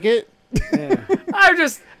could take it. Yeah.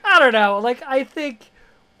 I don't know. Like, I think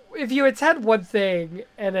if you attend one thing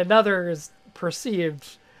and another is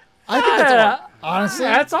perceived, I think that's Ah, art. Honestly,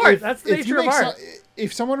 that's art. That's the nature you of make art.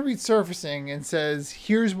 If someone reads Surfacing and says,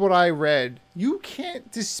 "Here's what I read," you can't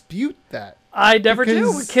dispute that. I never do.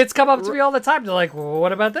 Because- Kids come up to me all the time. They're like, well,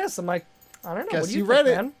 what about this? I'm like, I don't know. Guess What do you you read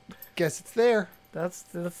think, it. man? Guess it's there.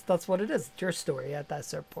 That's what it is. It's your story at that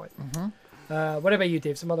certain point. Mm-hmm. What about you,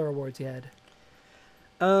 Dave? Some other awards you had?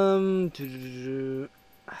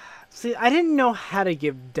 See, I didn't know how to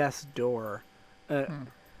give Death's Door.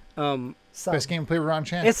 Some. Best game played with Ron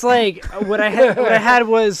Chan. It's like what I had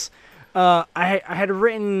was I had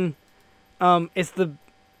written it's the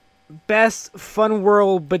best fun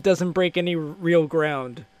world but doesn't break any real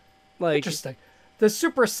ground. Like Interesting. The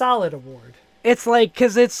Super Solid Award. it's like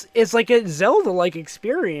cuz it's like a Zelda like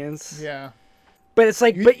experience. yeah. But it's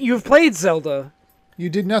like but you've played Zelda. You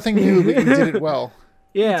did nothing new, but you did it well.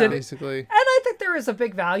 Yeah. did it. Basically. And I think there is a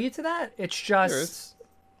big value to that. It's just... is.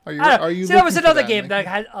 Are you? I don't know. Are you? See, that was looking for another game Nick? that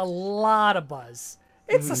had a lot of buzz.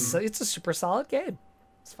 It's a super solid game.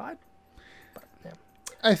 It's fine. But, yeah.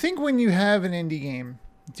 I think when you have an indie game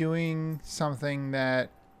doing something that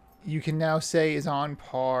you can now say is on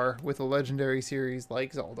par with a legendary series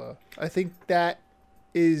like Zelda, I think that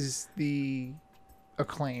is the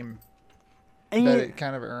acclaim And that you, it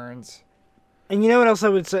kind of earns. and you know what else I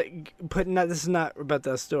would say this is not about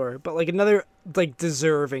that story, but like another like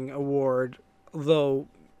deserving award, though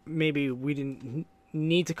maybe we didn't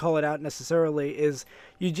need to call it out necessarily, is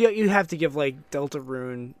you have to give like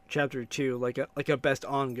Deltarune Chapter 2 like a best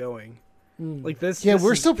ongoing. Like this. Yeah, this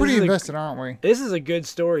we're is- still this pretty is a- invested, aren't we? This is a good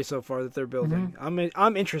story so far that they're building.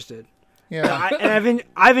 I'm interested. Yeah,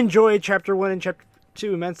 I've enjoyed Chapter 1 and Chapter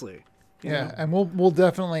 2 immensely. yeah, and we'll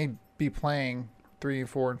definitely be playing 3,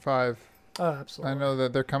 4, and 5. Oh, absolutely. I know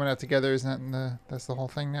that they're coming out together. Isn't that that's the whole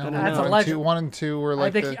thing now? That's a 1 and legend. 2, 1 and 2 were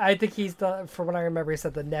like I think he's the. From what I remember, he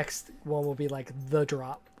said the next one will be like the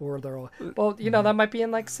drop, where they're all. Well, you know that might be in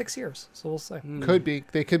like 6 years, so we'll see. could be.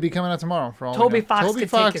 They could be coming out tomorrow for all we Toby know. Fox could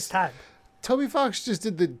take his time. Toby Fox just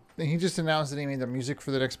did he just announced that he made the music for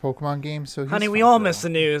the next Pokemon game. So he's Honey, we fine all for missed a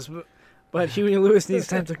the news, but Huey Lewis needs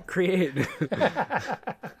time to create.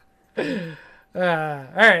 All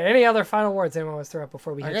right. Any other final words anyone wants to throw out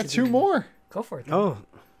before we? while. I hit got to 2 the- more. Go for it. Then. Oh,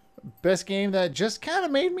 Best game that just kind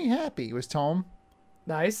of made me happy was Tome.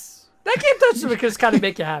 Nice. That game does just kind of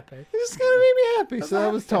make you happy. It just kind of made me happy. So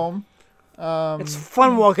that was Tome. it's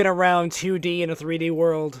fun walking around 2D in a 3D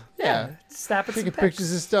world. Yeah. Snap at some Taking pics.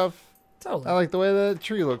 pictures and stuff. Totally. I like the way the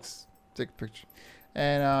tree looks. Take a picture.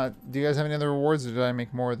 And do you guys have any other awards, or did I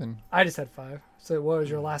make more than? I just had 5. So what was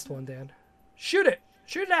your last one, Dan? Shoot it.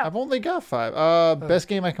 Shoot it out. I've only got 5. Best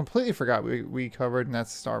game I completely forgot we covered, and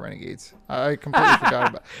that's Star Renegades. I completely forgot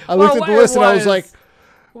about. I looked at the list and I was like, It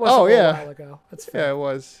was oh, a little yeah. while ago. That's fair. yeah, it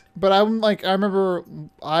was. But I'm like, I remember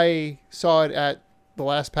I saw it at the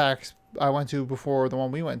last PAX I went to before the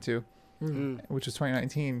one we went to, which was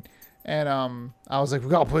 2019. And I was like, we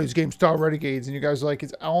gotta play this game, Star Renegades, and you guys were like,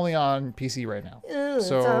 it's only on PC right now. Ew, it's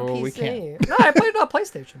So on we PC. can't. No, I played it on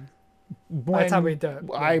PlayStation. When time we did it,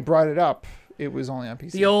 I brought it up, it was only on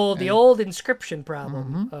PC. The And- old inscription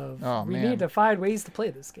problem of Oh, we man. need to find ways to play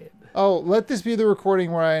this game. Oh, let this be the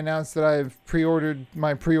recording where I announced that I've pre-ordered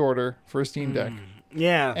my pre-order for Steam Deck.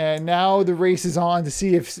 Yeah. And now the race is on to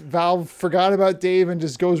see if Valve forgot about Dave and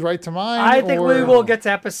just goes right to mine. I think or we will get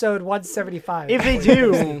to episode 175. If they before you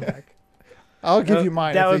do. get Steam Deck. I'll give you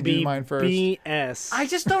mine that if would they be do mine first. BS. I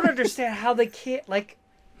just don't understand how they can't, like,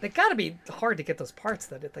 they gotta be hard to get those parts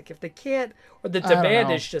that it, like, if they can't, or the I don't demand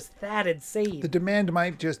know. is just that insane. The demand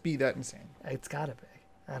might just be that insane. It's gotta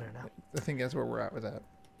be. I don't know. I think that's where we're at with that.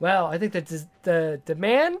 Well, I think that the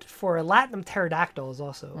demand for a Latinum pterodactyl is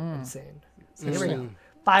also insane. So here we go.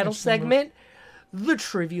 Final segment, the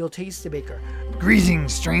Trivial Tastemaker.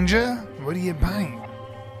 Greetings, stranger. What are you buying?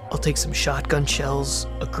 I'll take some shotgun shells,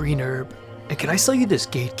 a green herb, and can I sell you this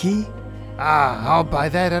gate key? Ah, I'll buy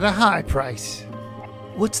that at a high price.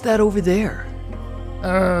 What's that over there?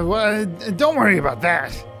 Well, don't worry about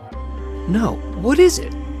that. No, what is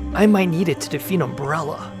it? I might need it to defeat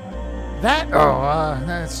Umbrella. That? Oh,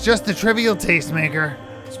 that's just the Trivial Tastemaker.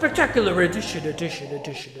 Spectacular edition.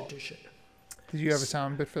 Did you have a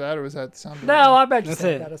sound bit for that, or was that the sound bit? No, I bet you That's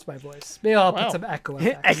said it. that. That's my voice. Maybe I'll Wow. put some echo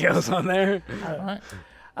effects. Echoes on there.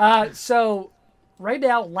 All right. So, right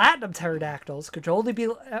now, Latinum pterodactyls could only be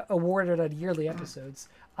awarded on yearly episodes.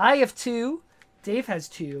 I have 2. Dave has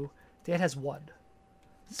 2. Dan has 1.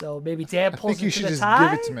 So maybe Dan I pulls think you into should the just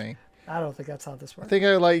tie. give it to me. I don't think that's how this I works. think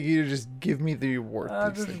I'd like you to just give me the award.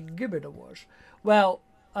 please. Just give it a wash. Well,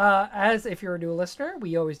 as if you're a new listener,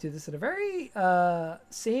 we always do this in a very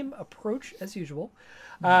same approach as usual.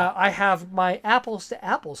 I have my apples to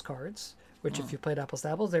apples cards, which if you played apples to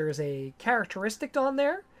apples, there is a characteristic on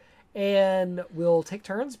there, and we'll take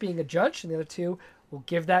turns being a judge, and the other two will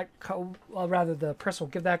give that. Rather, the person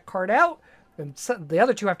will give that card out, and the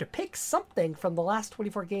other two have to pick something from the last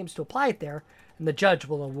 24 games to apply it there, and the judge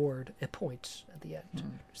will award a point at the end.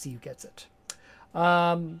 See who gets it.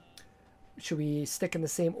 Should we stick in the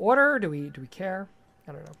same order? Do we care?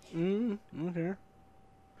 I don't know. Okay.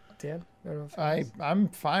 Dan? I don't know if I'm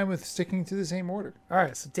fine with sticking to the same order. All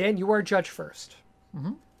right, so Dan, you are judge first.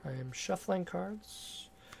 Mhm. I am shuffling cards.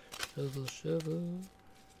 Shuffle.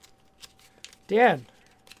 Dan,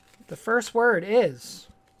 the first word is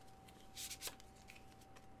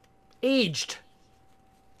aged.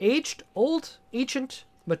 Aged, old, ancient,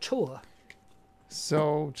 mature.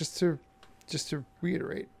 So just to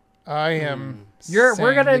reiterate, I am. We're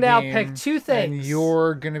saying gonna the now game, pick two things. and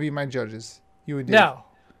you're gonna be my judges. You would do. No.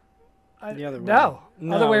 The other way. No.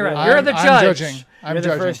 Other way around. I'm- You're the I'm judge. judging. I'm You're the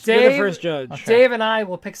judging. first. You're the Dave- first judge. Okay. Dave and I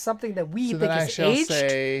will pick something that we So think then I is shall aged,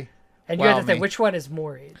 say, and you have to wow say me. which one is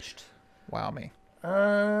more aged. "Wow me." I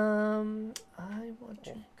want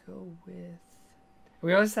to go with.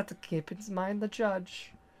 We always have to keep in mind the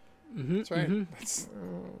judge. That's right. That's,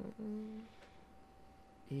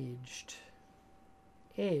 Aged.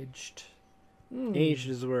 Aged. Aged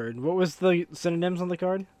is the word. What was the synonyms on the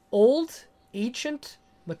card? Old, ancient,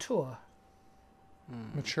 mature.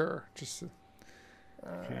 mature. Just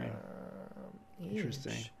Okay. Aged.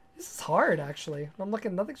 Interesting. This is hard, actually. I'm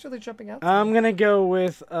looking. Nothing's really jumping out. to I'm me. gonna go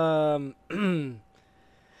with Oh,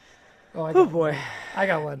 I oh got, boy. I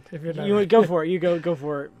got one. If you're not, You go for it. You go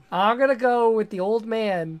for it. I'm gonna go with the old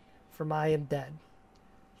man from I Am Dead.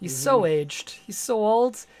 He's so aged. He's so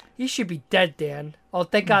old. He should be dead, Dan. Oh,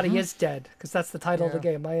 thank God he is dead, because that's the title of the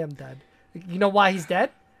Yeah. game. I Am Dead. You know why he's dead?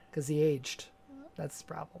 Because he aged. That's the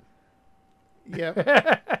problem. yep.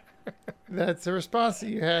 That's the response that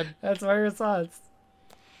you had. That's my response.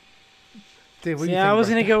 Dave, what do you Yeah, I think was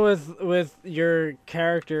about gonna that? go with your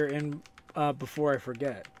character and before I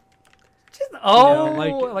forget. Just, You oh,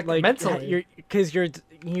 know, like mentally. because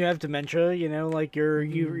you have dementia. You know, like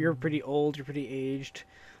you're pretty old. You're pretty aged.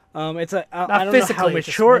 It's a I Not don't know how physically, just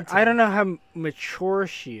mature. mentally. I don't know how mature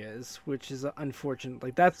she is, which is unfortunate.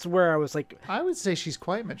 Like that's where I was like, I would say she's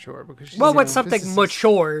quite mature because she's well, a when something physicist.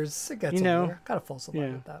 matures, it gets You know, older. Got a false alarm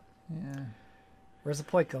yeah. with that. Yeah. Where's the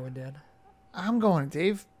point going, Dan? I'm going,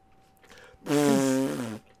 Dave.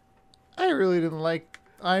 I really didn't like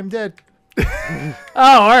I'm Dead. Oh,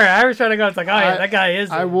 all right. I was trying to go. It's like, oh yeah, I- that guy is.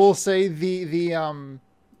 I aged. will say the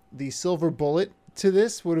silver bullet to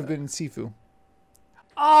this would have been Sifu.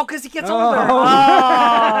 Oh, because he gets Oh. older.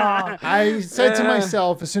 Oh. I said to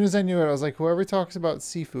myself as soon as I knew it, I was like, whoever talks about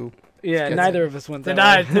Sifu. yeah, Gets neither it. of us went Did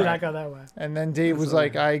that not, way. did not go that way. And then Dave was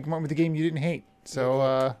like, I went with the game you didn't hate. So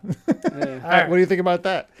All right. what do you think about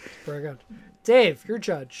that? Very good. Dave, your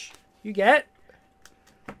judge. You get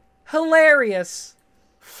hilarious,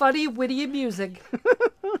 funny, witty music.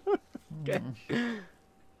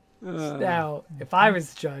 Now, if I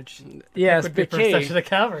was the judge, Yes, it would be Big K. Perception of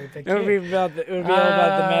Cavalry. Big It would be K. about it would be all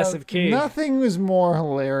about the massive key. Nothing was more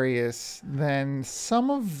hilarious than some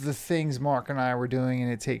of the things Mark and I were doing in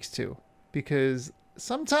It Takes Two. Because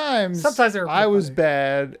sometimes Sometimes they were I pretty was funny.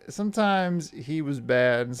 bad, sometimes he was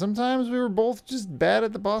bad, and sometimes we were both just bad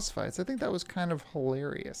at the boss fights. I think that was kind of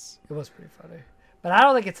hilarious. It was pretty funny. But I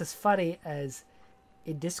don't think it's as funny as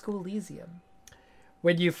in Disco Elysium.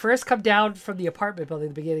 When you first come down from the apartment building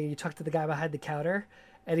at the beginning, you talk to the guy behind the counter,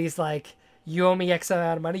 and he's like, you owe me X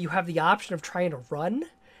amount of money. You have the option of trying to run,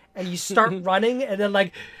 and you start running, and then,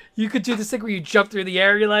 like, you could do this thing where you jump through the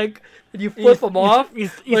air, you like, and you flip them off. You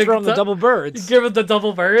Like, throw them the it's a- double You birds. give it the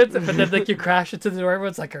double birds, but then like you crash into the door.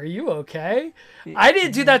 Everyone's like, "Are you okay?" I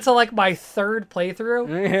didn't do that till like my third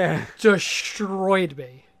playthrough. Yeah. Destroyed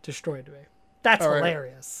me. That's All right.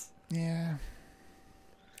 hilarious. Yeah.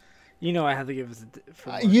 You know I have to give us a for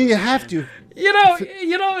Mark. You have to. You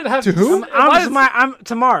don't have To who? I'm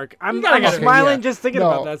to Mark. I'm gotta get it. smiling Okay, just thinking No.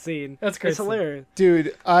 about that scene. That's great It's scene. hilarious.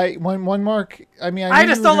 Dude, one Mark, I mean, I knew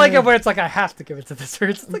just you were don't like gonna- it when it's like I have to give it to this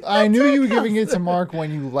person. It's like, I knew you were giving it to Mark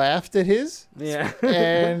when you laughed at his, Yeah.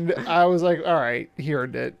 and I was like, all right, here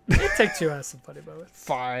it is. Take two has some funny moments.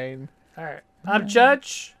 Fine. All right, I'm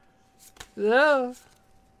judge. Oh.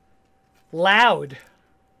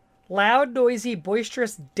 Loud, noisy,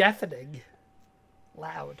 boisterous, deafening.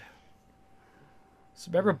 Loud. So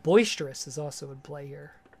remember, boisterous is also in play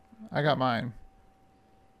here. I got mine.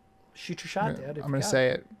 Shoot your shot, Dad. I'm going to say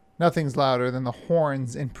it. Nothing's louder than the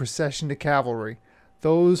horns in procession to cavalry.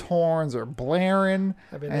 Those horns are blaring,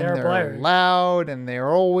 I mean, and they're they're blaring. loud, and they're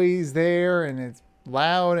always there, and it's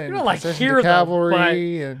loud, and don't, like, procession hear to them,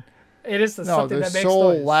 cavalry, and It is no, something they're that makes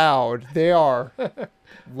so noise. loud. They are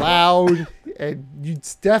loud, and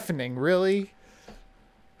it's deafening. Really,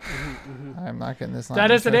 I'm not getting this line. That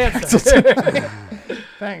is an I'm answer.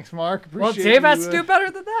 Thanks, Mark. Well, Appreciate Dave has you, to do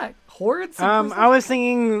better than that. Hordes. I was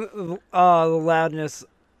thinking the loudness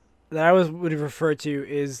that I would refer to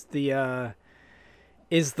is the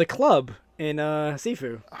club in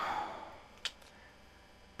Sifu.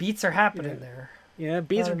 Beats are happening there. Yeah,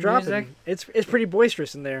 beats lot are of dropping. music. It's pretty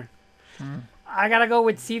boisterous in there. I gotta go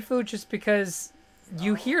with Sifu just because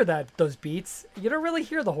you hear those beats. You don't really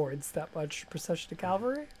hear the hordes that much. Procession to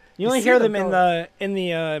Cavalry. You only see hear them them going. in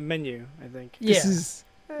the menu, I think. Yeah, This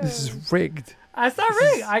is rigged. that's not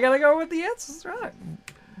right. I gotta go with the answers right.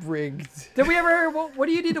 Rigged. Did we ever? What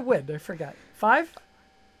do you need to win? I forgot. 5.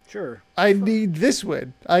 Sure. I need this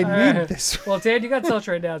win. I need this. Well, Dan, you got tilt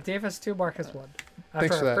right now. Dave has 2. Mark has 1. Thanks After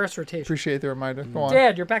for our that. first rotation. Appreciate the reminder. Go on.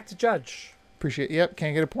 Dan, you're back to judge. Appreciate. Yep.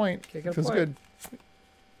 Can't get a point. Can't get a Feels point. good.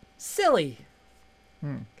 Silly.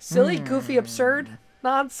 Silly, goofy, absurd,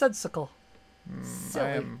 nonsensical.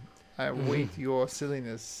 Silly. I await your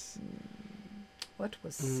silliness. What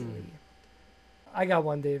was silly? I got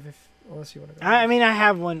one, Dave. Unless you want to go. I mean, I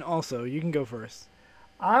have one also. You can go first.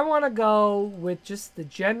 I want to go with just the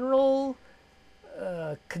general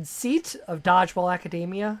conceit of Dodgeball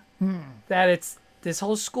Academia. That it's this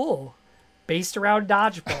whole school based around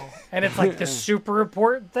dodgeball, and it's like the super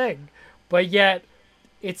important thing, but yet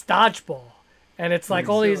it's dodgeball, and it's like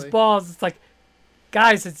all these Silly. balls. It's like,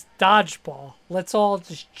 guys, it's dodgeball. Let's all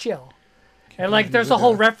just chill. And like, there's a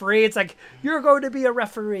whole referee. It's like, you're going to be a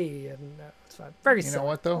referee, and it's fine. Very You silly. know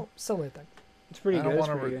what though? Silly thing. It's pretty I good. don't It's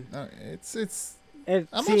want pretty to. good. It's. It-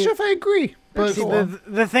 I'm see- not sure if I agree, but See, go on.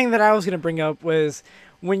 the thing that I was going to bring up was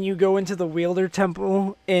when you go into the Wielder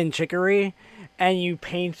Temple in Chicory and you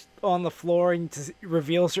paint on the floor and to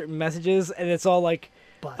reveal certain messages, and it's all like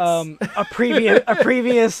Butts. a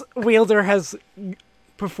previous wielder has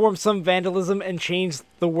performed some vandalism and changed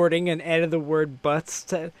the wording and added the word butts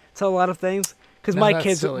to a lot of things. Because Now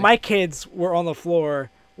that's silly. my kids were on the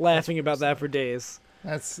floor laughing about that for days.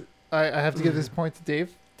 That's. I have to give this point to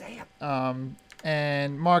Dave. Damn.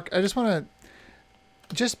 And Mark, I just want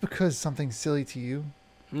to. Just because something's silly to you,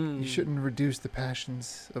 Mm. you shouldn't reduce the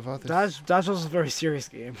passions of others. Dodgeball's a very serious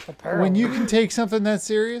game. Apparently. When you can take something that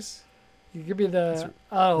serious, You give me the respect.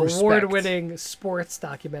 award-winning sports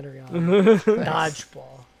documentary on dodgeball.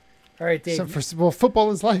 All right, Dave. football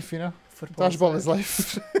is life, you know. Football Dodgeball is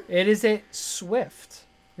life. It is a swift.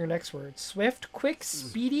 Your next word: swift, quick,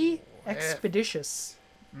 speedy, expeditious.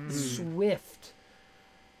 Swift.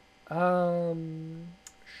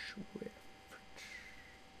 Swift.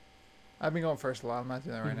 I've been going first a lot. I'm not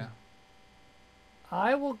doing that right now.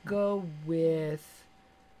 I will go with.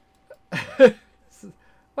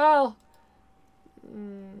 Well,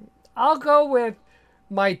 I'll go with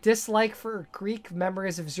my dislike for Greek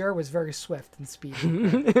Memories of Zero was very swift and speedy.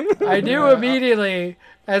 I knew immediately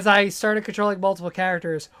as I started controlling multiple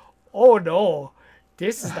characters. Oh no,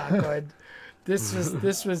 this is not good. This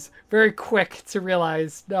was very quick to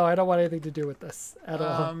realize. No, I don't want anything to do with this at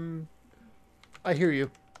all. I hear you.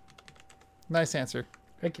 Nice answer.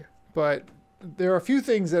 Thank you. But there are a few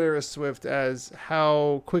things that are as swift as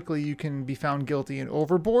how quickly you can be found guilty in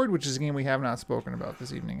Overboard, which is a game we have not spoken about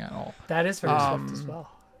this evening at all. That is very swift as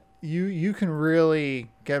well. You can really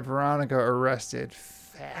get Veronica arrested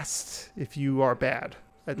fast if you are bad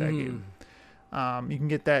at that game. You can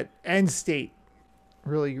get that end state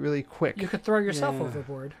really, really quick You could throw yourself Yeah.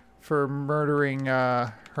 overboard. for murdering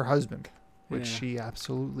her husband, which Yeah. she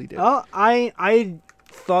absolutely did. Oh, I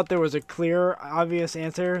thought there was a clear, obvious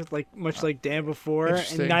answer, much like Dan before,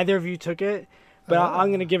 Interesting. and neither of you took it. But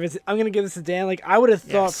I'm gonna give this to Dan. Like I would have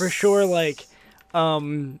thought for sure, like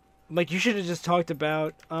you should have just talked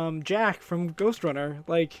about Jack from Ghost Runner.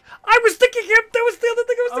 Like I was thinking him. That was the other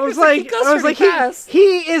thing I was like,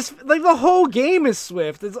 he is like the whole game is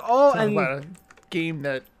swift. It's all Talk and about a game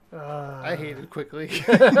that I hated quickly.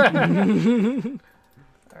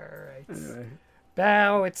 All right.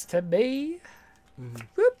 Now it's to me.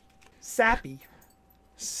 Whoop. Sappy.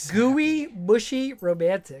 Gooey, mushy,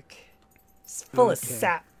 romantic. It's full of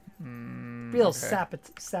sap. Real sap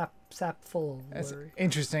full of That's worry.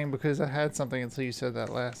 interesting because I had something until you said that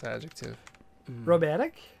last adjective.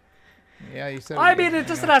 Romantic? Yeah, you said. I mean, it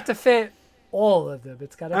doesn't have to fit all of them.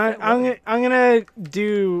 It's got to fit one. I'm gonna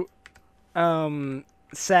do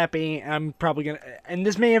sappy. I'm probably gonna, and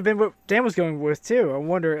this may have been what Dan was going with too. I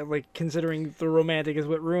wonder, like, considering the romantic is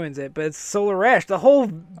what ruins it, but it's Solar Ash. The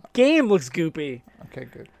whole game looks goopy. Okay,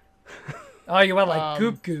 good. Oh, you went like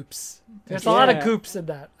goops. There's a lot of Yeah. goops in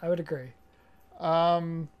that. I would agree.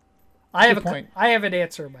 Um, I have Good point. I have an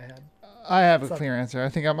answer in my head. I have a clear answer. I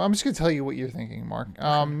think I'm just gonna tell you what you're thinking, Mark.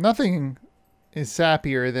 Nothing is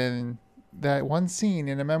sappier than that one scene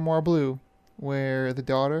in A Memoir Blue where the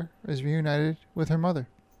daughter is reunited with her mother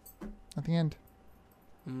at the end.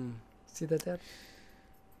 See that, Dad?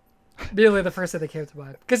 Immediately the first thing that came to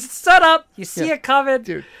mind. Because it's set up, you see Yeah. it coming,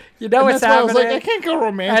 Dude. you know And it's that's why I happening. was like, I can't go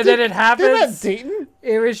romantic. And then it They're not happens. dating.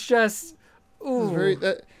 It was just, It ooh. was very,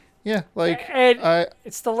 yeah, like, And I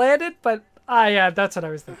it still landed, but, yeah, that's what I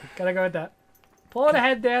was thinking. Gotta go with that. Pull it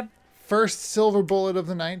ahead, Dad. first silver bullet of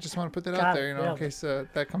the night. Just want to put that Got out there, it, you know, yeah. in case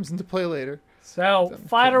that comes into play later. So, Doesn't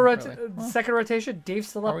final fit in really. second rotation. Dave's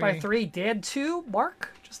still up Are by we- 3. Dan 2. Mark,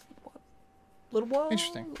 just one. Little one.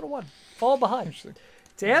 Interesting. Little one. Fall behind. Interesting.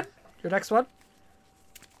 Dan, your next one.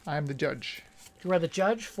 I am the judge. You are the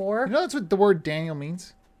judge for... You know that's what the word Daniel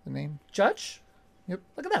means? The name? Judge? Yep.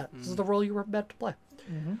 Look at that. This is the role you were meant to play.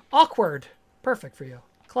 Awkward. Perfect for you.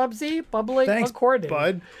 Clumsy, bubbling, Thanks, uncoordinated.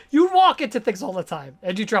 bud. You walk into things all the time,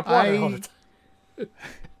 and you drop water all the time.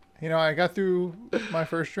 You know, I got through my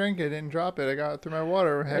first drink. I didn't drop it. I got through my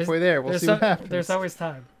water halfway there. We'll see what happens. There's always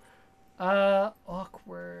time.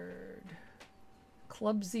 Awkward.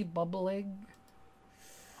 Clumsy, bubbling.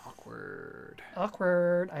 Awkward.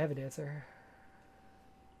 Awkward. I have an answer.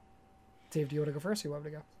 Dave, do you want to go first or you want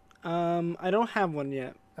me to go? I don't have one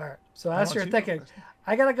yet. All right. So as want you're you to go thinking, first.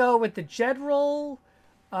 I got to go with the general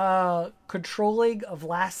controlling of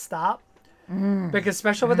last stop. Because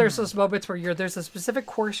especially when there's those moments where there's a specific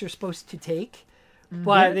course you're supposed to take.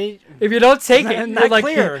 But if you don't take it, not you're like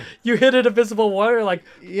clear. you hit an invisible wall. You're like,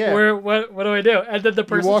 Yeah. what do I do? And then the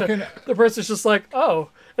person's just like, oh.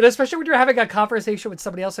 And especially when you're having a conversation with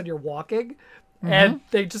somebody else and you're walking, and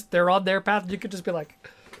they're on their path, and you could just be like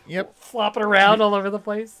Yep. flopping around all over the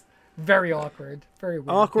place. Very awkward. Very weird.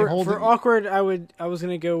 Awkward. hold For it- awkward, I was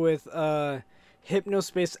gonna go with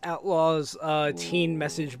Hypnospace Outlaws teen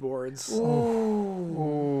message boards.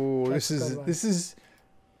 Ooh, That's a good one. this is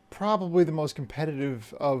probably the most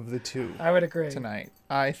competitive of the two I would agree. tonight.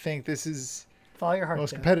 I think this is Follow your heart.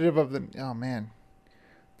 most Dan. competitive of the. Oh man,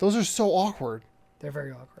 those are so awkward. They're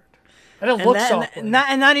very awkward. And it And looks that- awkward. and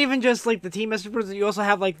not even just like the teen message boards. You also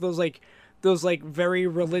have like those very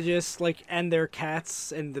religious and their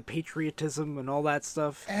cats and the patriotism and all that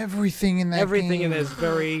stuff. Everything in that. Everything in game. it is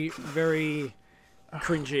very very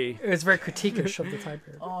cringy. It's very critiquish of the time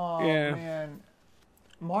period. Oh Yeah. man,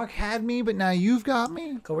 Mark had me, but now you've got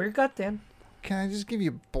me. Go where your gut, Dan. Can I just give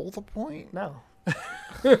you both a point? No.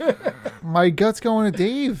 My gut's going to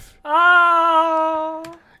Dave. Oh!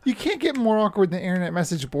 You can't get more awkward than internet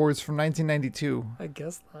message boards from 1992. I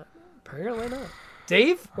guess not. Apparently not.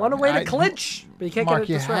 Dave, want a way to I- clinch, but you can't Mark, get it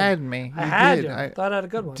you this round. had me. I You had did. you. Thought I had a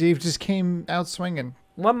good one. Dave just came out swinging.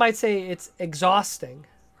 One might say it's exhausting.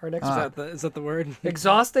 Our next Is one. is that the word?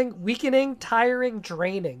 Exhausting, weakening, tiring,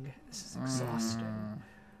 draining. This is exhausting.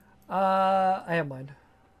 I have mine.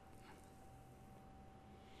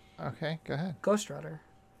 Okay, go ahead. Ghost Runner.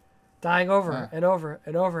 Dying over and over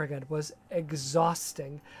and over again was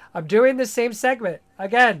exhausting. I'm doing the same segment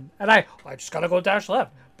again, and I just gotta go dash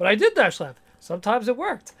left, but I did dash left. Sometimes it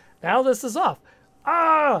worked. Now this is off.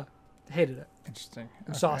 Hated it. Interesting. Okay.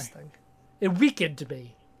 Exhausting. It weakened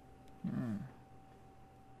me.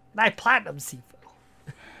 I platinum Sifu.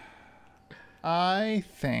 I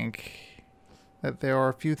think that there are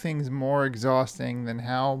a few things more exhausting than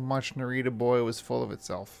how much Narita Boy was full of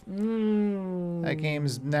itself. That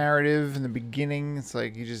game's narrative in the beginning, it's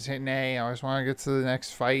like you just hit an A. I just want to get to the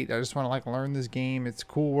next fight. I just want to learn this game. It's a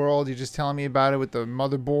cool world. You're just telling me about it with the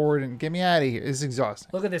motherboard and get me out of here. It's exhausting.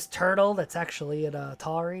 Look at this turtle that's actually an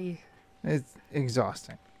Atari. It's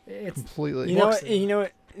exhausting. It's Completely. You know Looks what? You know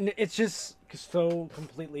what? It's just so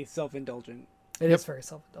completely self-indulgent. it is very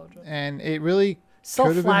self-indulgent. And it really could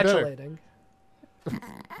have been better. Self-flagellating.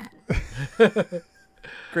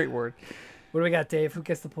 Great word. What do we got, Dave? Who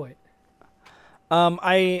gets the point?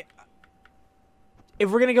 If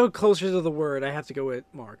we're gonna go closer to the word, I have to go with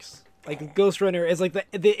Mark's. Like Ghost Runner is like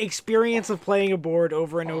the experience of playing a board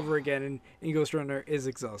over and over again in Ghost Runner is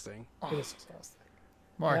exhausting. It is exhausting.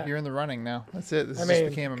 Mark, Yeah. you're in the running now. That's it. This I just mean,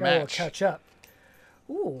 became a gotta match. catch up.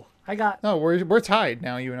 Ooh, I got. No, we're tied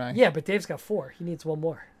now, you and I. Yeah, but Dave's got 4. He needs one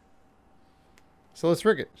more. So let's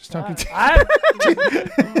rig it. Just don't continue.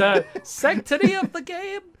 The sanctity of the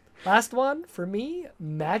game. Last one for me,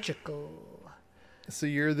 magical. So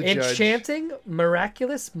you're the judge. Enchanting,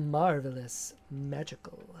 miraculous, marvelous,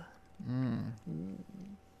 magical.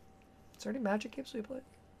 Is there any magic games we played?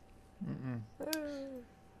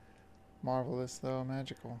 Marvelous though,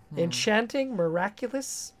 magical. Enchanting,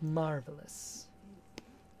 miraculous, marvelous.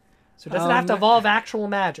 So it doesn't have to involve actual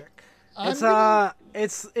magic. It's I'm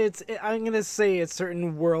gonna say it's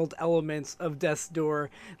certain world elements of Death's Door,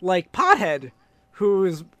 like Pothead, who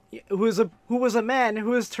was a man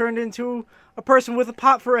who was turned into a person with a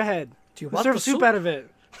pot for a head. Do you We want serve the soup out of it.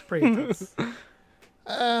 Pretty gross.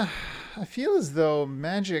 I feel as though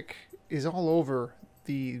magic is all over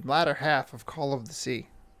the latter half of Call of the Sea.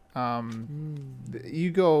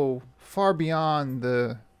 You go far beyond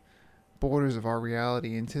the borders of our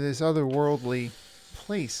reality into this otherworldly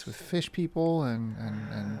place with fish people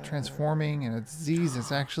and transforming and it's disease.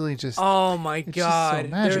 It's actually just Oh my It's just so God!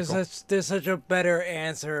 magical. There's such a better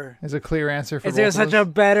answer. there's a clear answer for Is there both of such a us.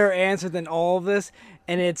 better answer than all of this?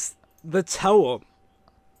 And it's the toem.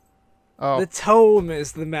 Oh, The toem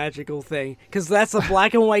is the magical thing, because that's a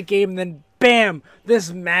black and white game. And then, bam!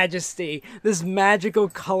 This majesty, this magical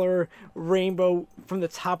color rainbow from the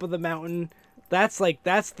top of the mountain. That's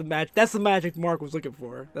the magic Mark was looking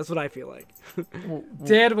for. That's what I feel like.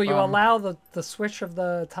 Dan, will you allow the switch of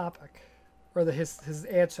the topic? Or his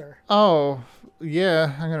answer? oh,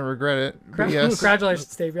 yeah. I'm gonna regret it. But yes.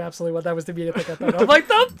 Congratulations, Dave. You're absolutely what that was the immediate thing I thought. I'm like,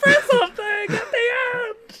 the Prism thing at the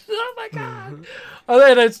end! Oh my god! Oh,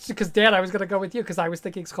 and it's because Dan, I was gonna go with you because I was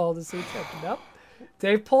thinking Call of the Sea too. Nope.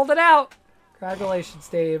 Dave pulled it out. Congratulations,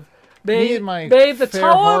 Dave. Me and my May the fair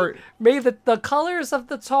tome, heart. may the colors of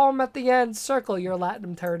the tome at the end circle your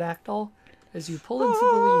Latinum pterodactyl as you pull into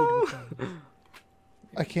the lead with them.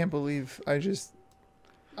 I can't believe I just.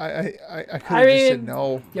 I could I have just said mean,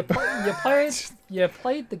 no. You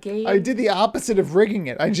played the game. I did the opposite of rigging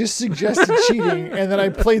it. I just suggested cheating, and then I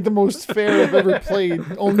played the most fair I've ever played,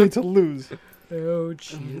 only to lose. Oh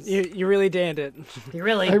jeez. You really damned it. You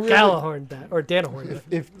really I really- Galahorned that or Danahorned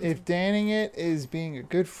it. If danning it is being a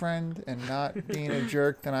good friend and not being a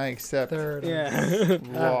jerk, then I accept Third. Yeah.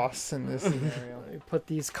 loss in this scenario. I put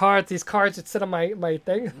these cards that sit on my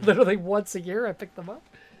thing literally once a year. I pick them up.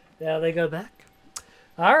 Yeah, they go back.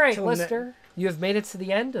 All right, Till listener, you have made it to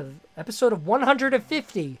the end of episode of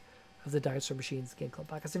 150 of the Dinosaur Machines Game Club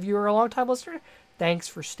podcast. If you are a long-time listener, thanks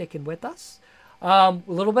for sticking with us. A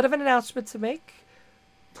little bit of an announcement to make.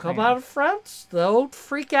 Come out front. Don't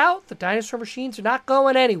freak out. The Dinosaur Machines are not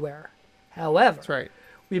going anywhere. However, That's right.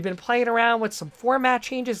 we've been playing around with some format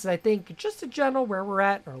changes. I think just in general where we're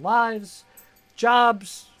at in our lives,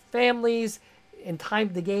 jobs, families, and time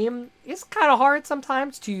of the game. It's kind of hard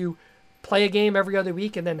sometimes to play a game every other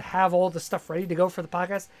week and then have all the stuff ready to go for the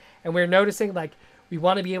podcast. And we're noticing like we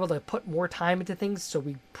want to be able to put more time into things so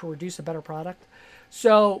we produce a better product.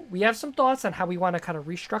 So we have some thoughts on how we want to kind of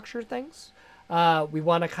restructure things. We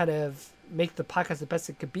want to kind of make the podcast the best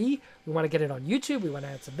it could be. We want to get it on YouTube. We want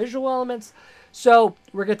to add some visual elements. So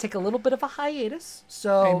we're going to take a little bit of a hiatus.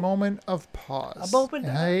 So A moment of pause. A moment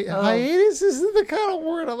of- hiatus isn't the kind of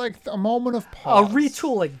word I like. A moment of a pause.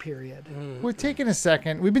 retooling period. We're taking a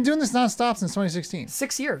second. We've been doing this nonstop since 2016.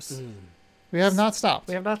 6 years. We have not stopped.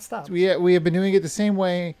 We have not stopped. We have been doing it the same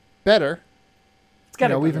way, better. It's got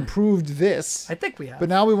to We've improved this, I think we have. but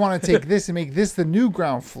now we want to take this and make this the new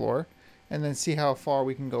ground floor, and then see how far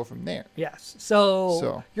we can go from there. Yes. So,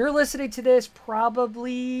 So. you're listening to this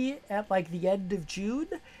probably at like the end of June.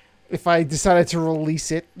 If I decided to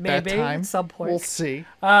release it Maybe, that time, at some point. we'll see.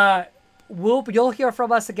 You'll hear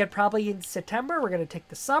from us again probably in September. We're going to take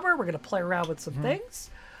the summer. We're going to play around with some things.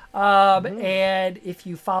 And if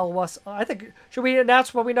you follow us, I think, should we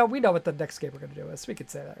announce what we know? We know what the next game we're going to do is. We could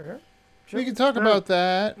say that, right? We can talk about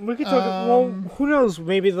that. We could talk. Well, who knows?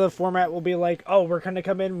 Maybe the format will be like, oh, we're gonna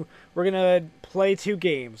come in. We're gonna play 2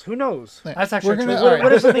 games. Who knows? That's actually We're gonna- true. all right.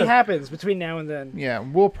 What if something happens between now and then? Yeah,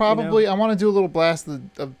 we'll probably. I want to do a little blast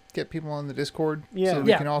of get people on the Discord. Yeah. So that we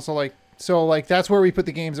Yeah. can also that's where we put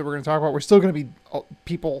the games that we're going to talk about. We're still going to be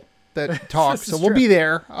people that talk, This so is we'll true. be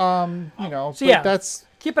there. So but yeah. that's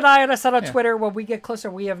Keep an eye on us on Yeah. Twitter. When we get closer,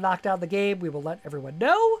 we have knocked down the game. We will let everyone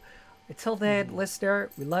know. Until then, listener,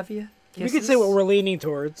 we love you. We could say what we're leaning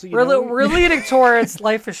towards. We're leaning towards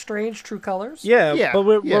Life is Strange, True Colors. Yeah, Yeah, but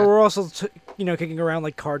we're yeah. we're also kicking around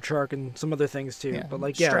like Card Shark and some other things too. Yeah. But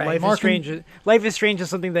like Stray. Life Mark is Strange. Life is Strange is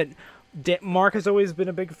something that Mark has always been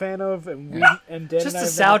a big fan of, and we and Dan Just and I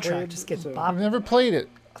the have never soundtrack, played, just getting so- bopped. I've never played it.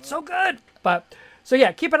 It's so good. But so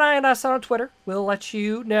yeah, keep an eye on us on Twitter. We'll let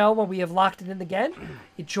you know when we have locked it in again.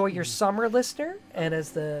 Enjoy your summer, listener. And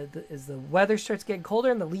as the weather starts getting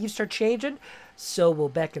colder and the leaves start changing, so will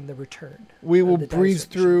beckon the return. We of will the breeze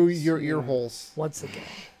Dinosaur through Machines your ear holes once again.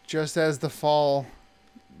 just as the fall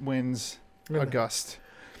winds Remember. a gust.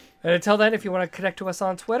 And until then, if you want to connect to us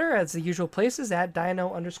on Twitter, as the usual places, at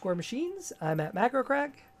Dino_Machines. I'm at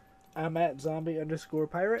MacroCrag. I'm at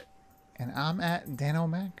zombie_pirate. And I'm at Dan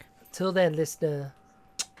O'Mac. Till then, listener,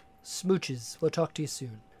 smooches. We'll talk to you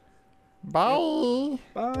soon. Bye.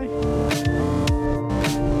 Bye.